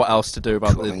 You don't know what else to do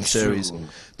about the series. soon.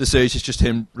 The series is just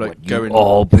him like What going, you've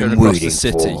all been going across the waiting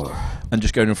city for. and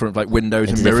just going in front of like windows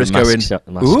Into and mirrors, different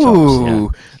going, mask ooh,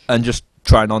 shops, and just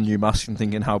trying on new masks and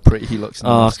thinking how pretty he looks in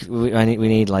the Oh, mask. we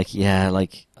need like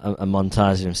a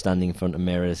montage of him standing in front of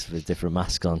mirrors with different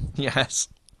masks on. Yes,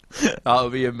 that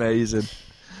would be amazing.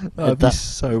 That would be That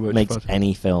so much makes fun.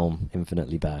 any film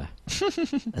infinitely better.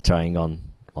 A trying on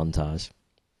montage.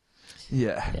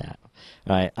 Yeah. Yeah.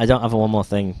 Right. I don't have one more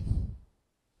thing,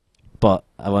 but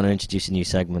I want to introduce a new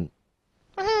segment.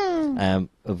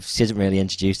 She isn't really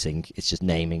introducing; it's just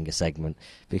naming a segment.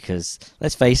 Because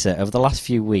let's face it, over the last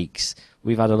few weeks,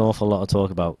 we've had an awful lot of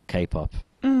talk about K-pop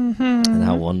and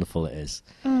how wonderful it is.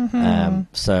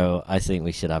 So I think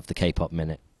we should have the K-pop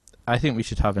minute. I think we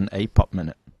should have an A-pop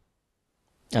minute.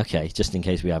 Okay, just in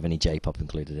case we have any J-pop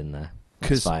included in there.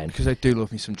 That's fine. Because I do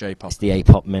love me some J-pop. It's the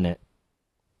A-pop minute.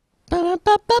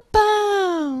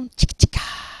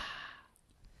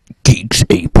 Geeks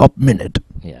A-pop minute.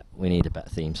 Yeah, we need a better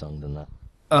theme song than that.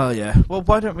 Oh, yeah. Well,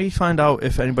 why don't we find out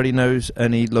if anybody knows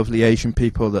any lovely Asian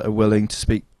people that are willing to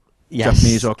speak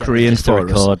Japanese or get Korean just to for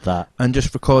us. record that. And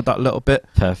just record that little bit.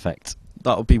 Perfect.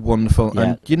 That would be wonderful. Yeah.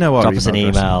 And you know our Drop us an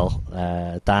address. email,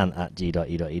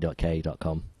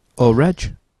 dan@G.E.E.K.com. Or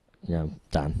Reg. No,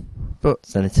 Dan. But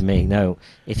Send it to me. No,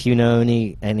 if you know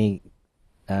any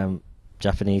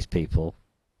Japanese people,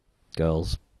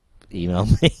 girls, email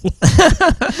me.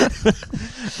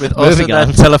 with also Moving their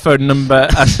on. telephone number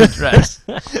and address.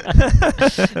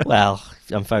 Well,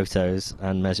 and photos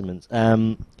and measurements.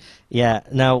 Yeah.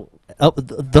 Now,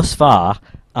 thus far,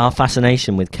 our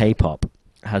fascination with K-pop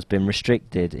has been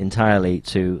restricted entirely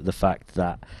to the fact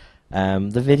that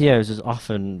the videos is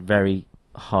often very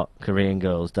hot Korean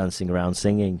girls dancing around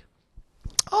singing.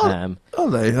 Oh,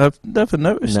 they? I've never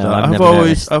noticed No, that. I've never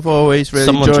noticed. I've always really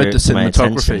Someone drew enjoyed it the to my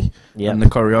cinematography attention. Yep. and the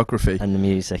choreography And the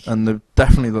music. and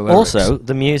definitely the lyrics. Also,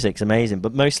 the music's amazing,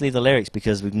 but mostly the lyrics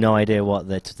because we've no idea what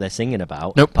they're singing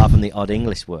about, Nope. apart from the odd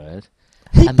English word.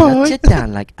 Hey I boy, melt you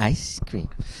down like ice cream.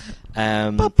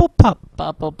 bubble pop.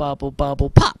 Bubble, bubble, bubble,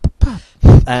 pop.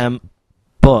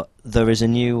 But there is a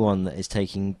new one that is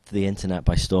taking the internet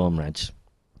by storm, Reg.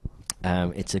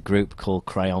 It's a group called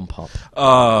Crayon Pop.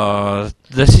 Oh,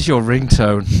 this is your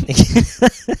ringtone.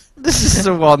 This is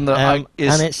the one that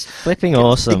is, and it's flipping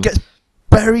awesome. It gets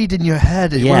buried in your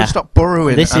head. It Yeah. won't stop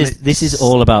burrowing. This is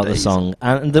all about the stays song,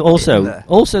 and in there.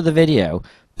 also the video,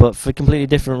 but for completely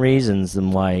different reasons than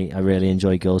why I really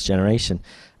enjoy Girls' Generation.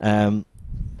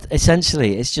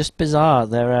 Essentially, it's just bizarre.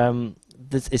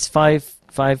 It's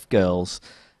five girls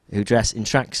who dress in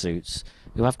tracksuits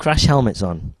who have crash helmets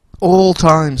on. All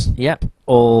times. Yep,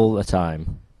 all the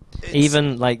time.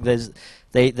 Even like they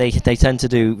tend to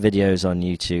do videos on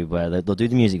YouTube where they'll do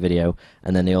the music video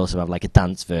and then they also have like a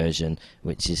dance version,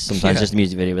 which is sometimes just a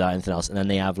music video without anything else, and then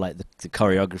they have like the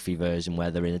choreography version where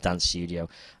they're in a dance studio,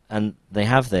 and they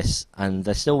have this and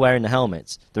they're still wearing the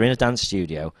helmets. They're in a dance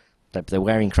studio, but they're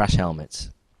wearing crash helmets.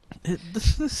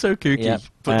 This is so kooky. Yep.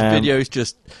 But the video is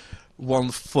just one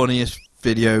of the funniest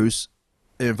videos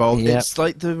involved. Yep. It's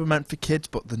like they were meant for kids,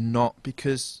 but they're not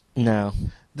because No,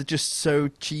 they're just so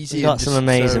cheesy. they got and some just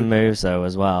amazing so... moves though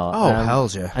as well. Oh,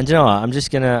 hells yeah. And do you know what? I'm just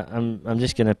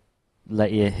gonna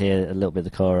let you hear a little bit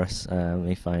of the chorus. Let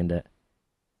me find it.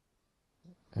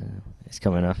 It's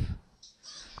coming up.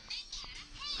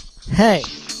 Hey.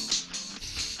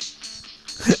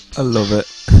 I love it.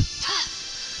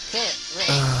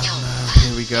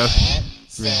 Here we go.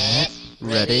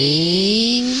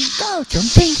 Ready? Go!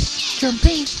 Jumping!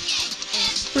 Jumping!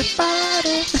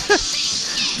 Everybody!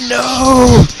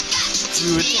 No!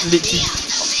 We were literally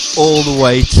all the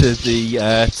way to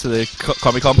the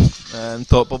Comic Con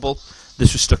Thought Bubble.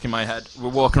 This was stuck in my head. We're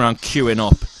walking around queuing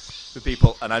up with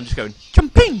people, and I'm just going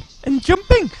jumping and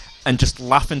jumping and just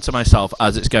laughing to myself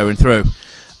as it's going through.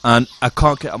 And I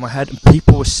can't get out of my head, and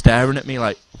people were staring at me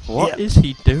like, what is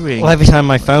he doing? Well, every time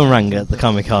my phone rang at the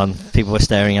Comic Con, people were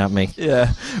staring at me.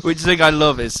 Yeah, which thing I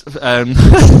love is,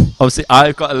 obviously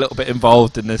I've got a little bit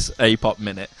involved in this A-pop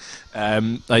minute.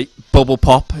 Like Bubble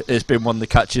Pop has been one of the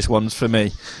catchiest ones for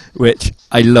me, which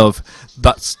I love.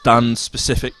 That's Dan's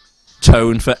specific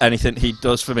tone for anything he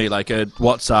does for me, like a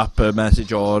WhatsApp, a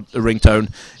message or a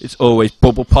ringtone. It's always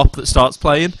Bubble Pop that starts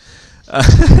playing.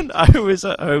 And I was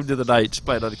at home the other night just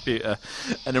playing on the computer,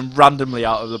 and then randomly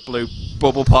out of the blue,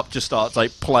 Bubble Pop just starts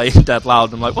like playing dead loud.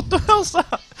 And I'm like, what the hell's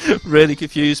that? Really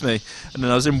confused me. And then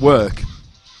I was in work,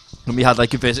 and we had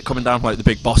like a visit coming down from like the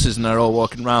big bosses, and they're all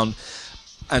walking around.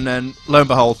 And then lo and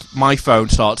behold, my phone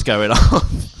starts going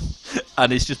off,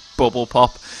 and it's just Bubble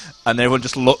Pop, and everyone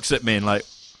just looks at me and like,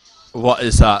 what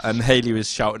is that? And Hayley was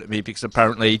shouting at me because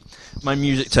apparently my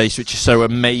music taste, which is so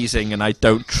amazing, and I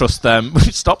don't trust them,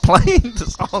 stop playing the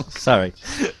song. Sorry.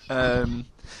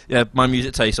 Yeah, my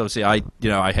music taste, obviously, I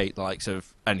hate the likes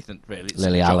of anything really. It's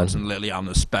Lily Allen. And Lily Allen,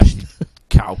 especially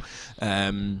cow.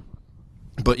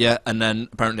 But yeah, and then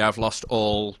apparently I've lost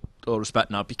all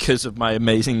respect now because of my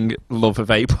amazing love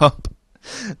of A-pop.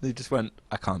 They just went,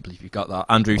 I can't believe you got that.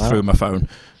 Andrew threw my phone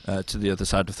to the other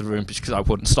side of the room because I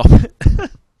wouldn't stop it.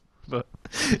 But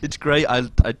it's great. I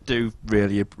do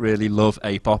really, really love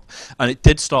A-pop. And it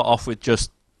did start off with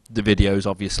just the videos,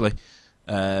 obviously.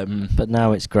 But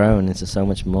now it's grown into so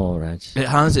much more, Reg. It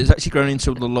has. It's actually grown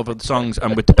into the love of the songs.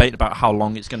 And we're debating about how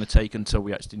long it's going to take until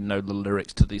we actually know the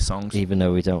lyrics to these songs. Even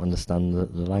though we don't understand the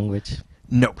language.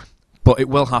 No. But it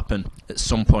will happen at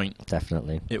some point.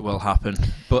 Definitely. It will happen.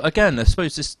 But again, I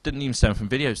suppose this didn't even stem from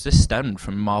videos. This stemmed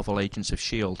from Marvel Agents of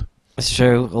S.H.I.E.L.D. It's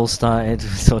true. All started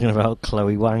talking about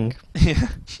Chloe Wang. Yeah.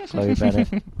 Chloe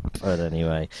Bennett. But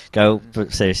anyway,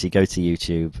 seriously, go to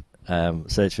YouTube,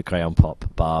 search for Crayon Pop,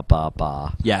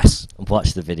 bar, Yes. and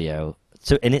watch the video.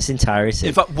 So in its entirety.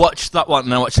 In fact, watch that one,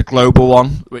 now watch the global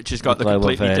one, which has got the global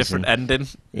completely version. different ending.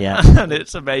 Yeah. And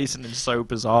it's amazing and so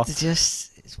bizarre.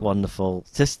 It's wonderful.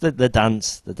 Just the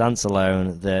dance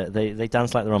alone. They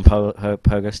dance like they're on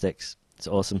pogo sticks. It's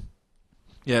awesome.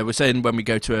 Yeah, we're saying when we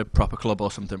go to a proper club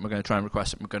or something, we're going to try and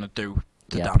request it, and we're going to do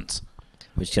the dance.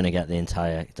 We're just going to get the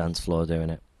entire dance floor doing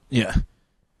it. Yeah.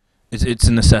 It's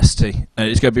a necessity.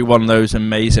 It's going to be one of those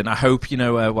amazing. I hope you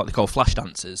know what they call flash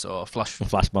dances or flash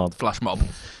mob. Flash mob.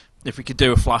 If we could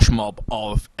do a flash mob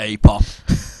of A-pop,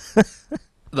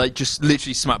 like just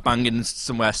literally smack bang in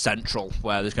somewhere central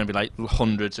where there's going to be like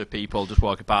hundreds of people just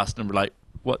walking past and be like,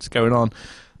 "What's going on?"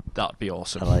 That'd be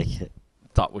awesome. I like it.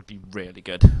 That would be really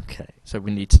good. Okay. So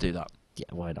we need to do that. Yeah,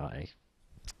 why not?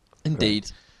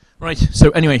 Indeed. Right, so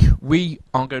anyway, we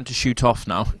are going to shoot off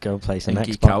now. Go play some and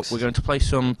Xbox. geek out. We're going to play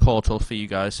some Portal for you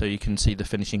guys so you can see the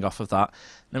finishing off of that.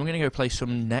 Then we're going to go play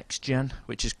some next gen,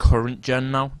 which is current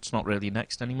gen now. It's not really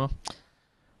next anymore.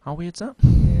 How weird's that?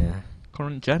 Yeah.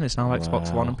 Current gen is now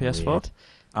Xbox One and PS4. Weird.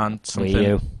 And something... Wii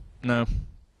U. No.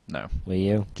 Wii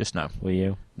U. Just no. Wii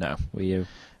U. No. Wii U.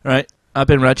 Right, I've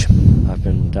been Reg. I've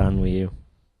been Dan. Wii U.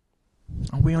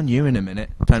 I'll be on you in a minute.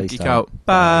 Time to Please geek don't. out.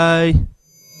 Bye.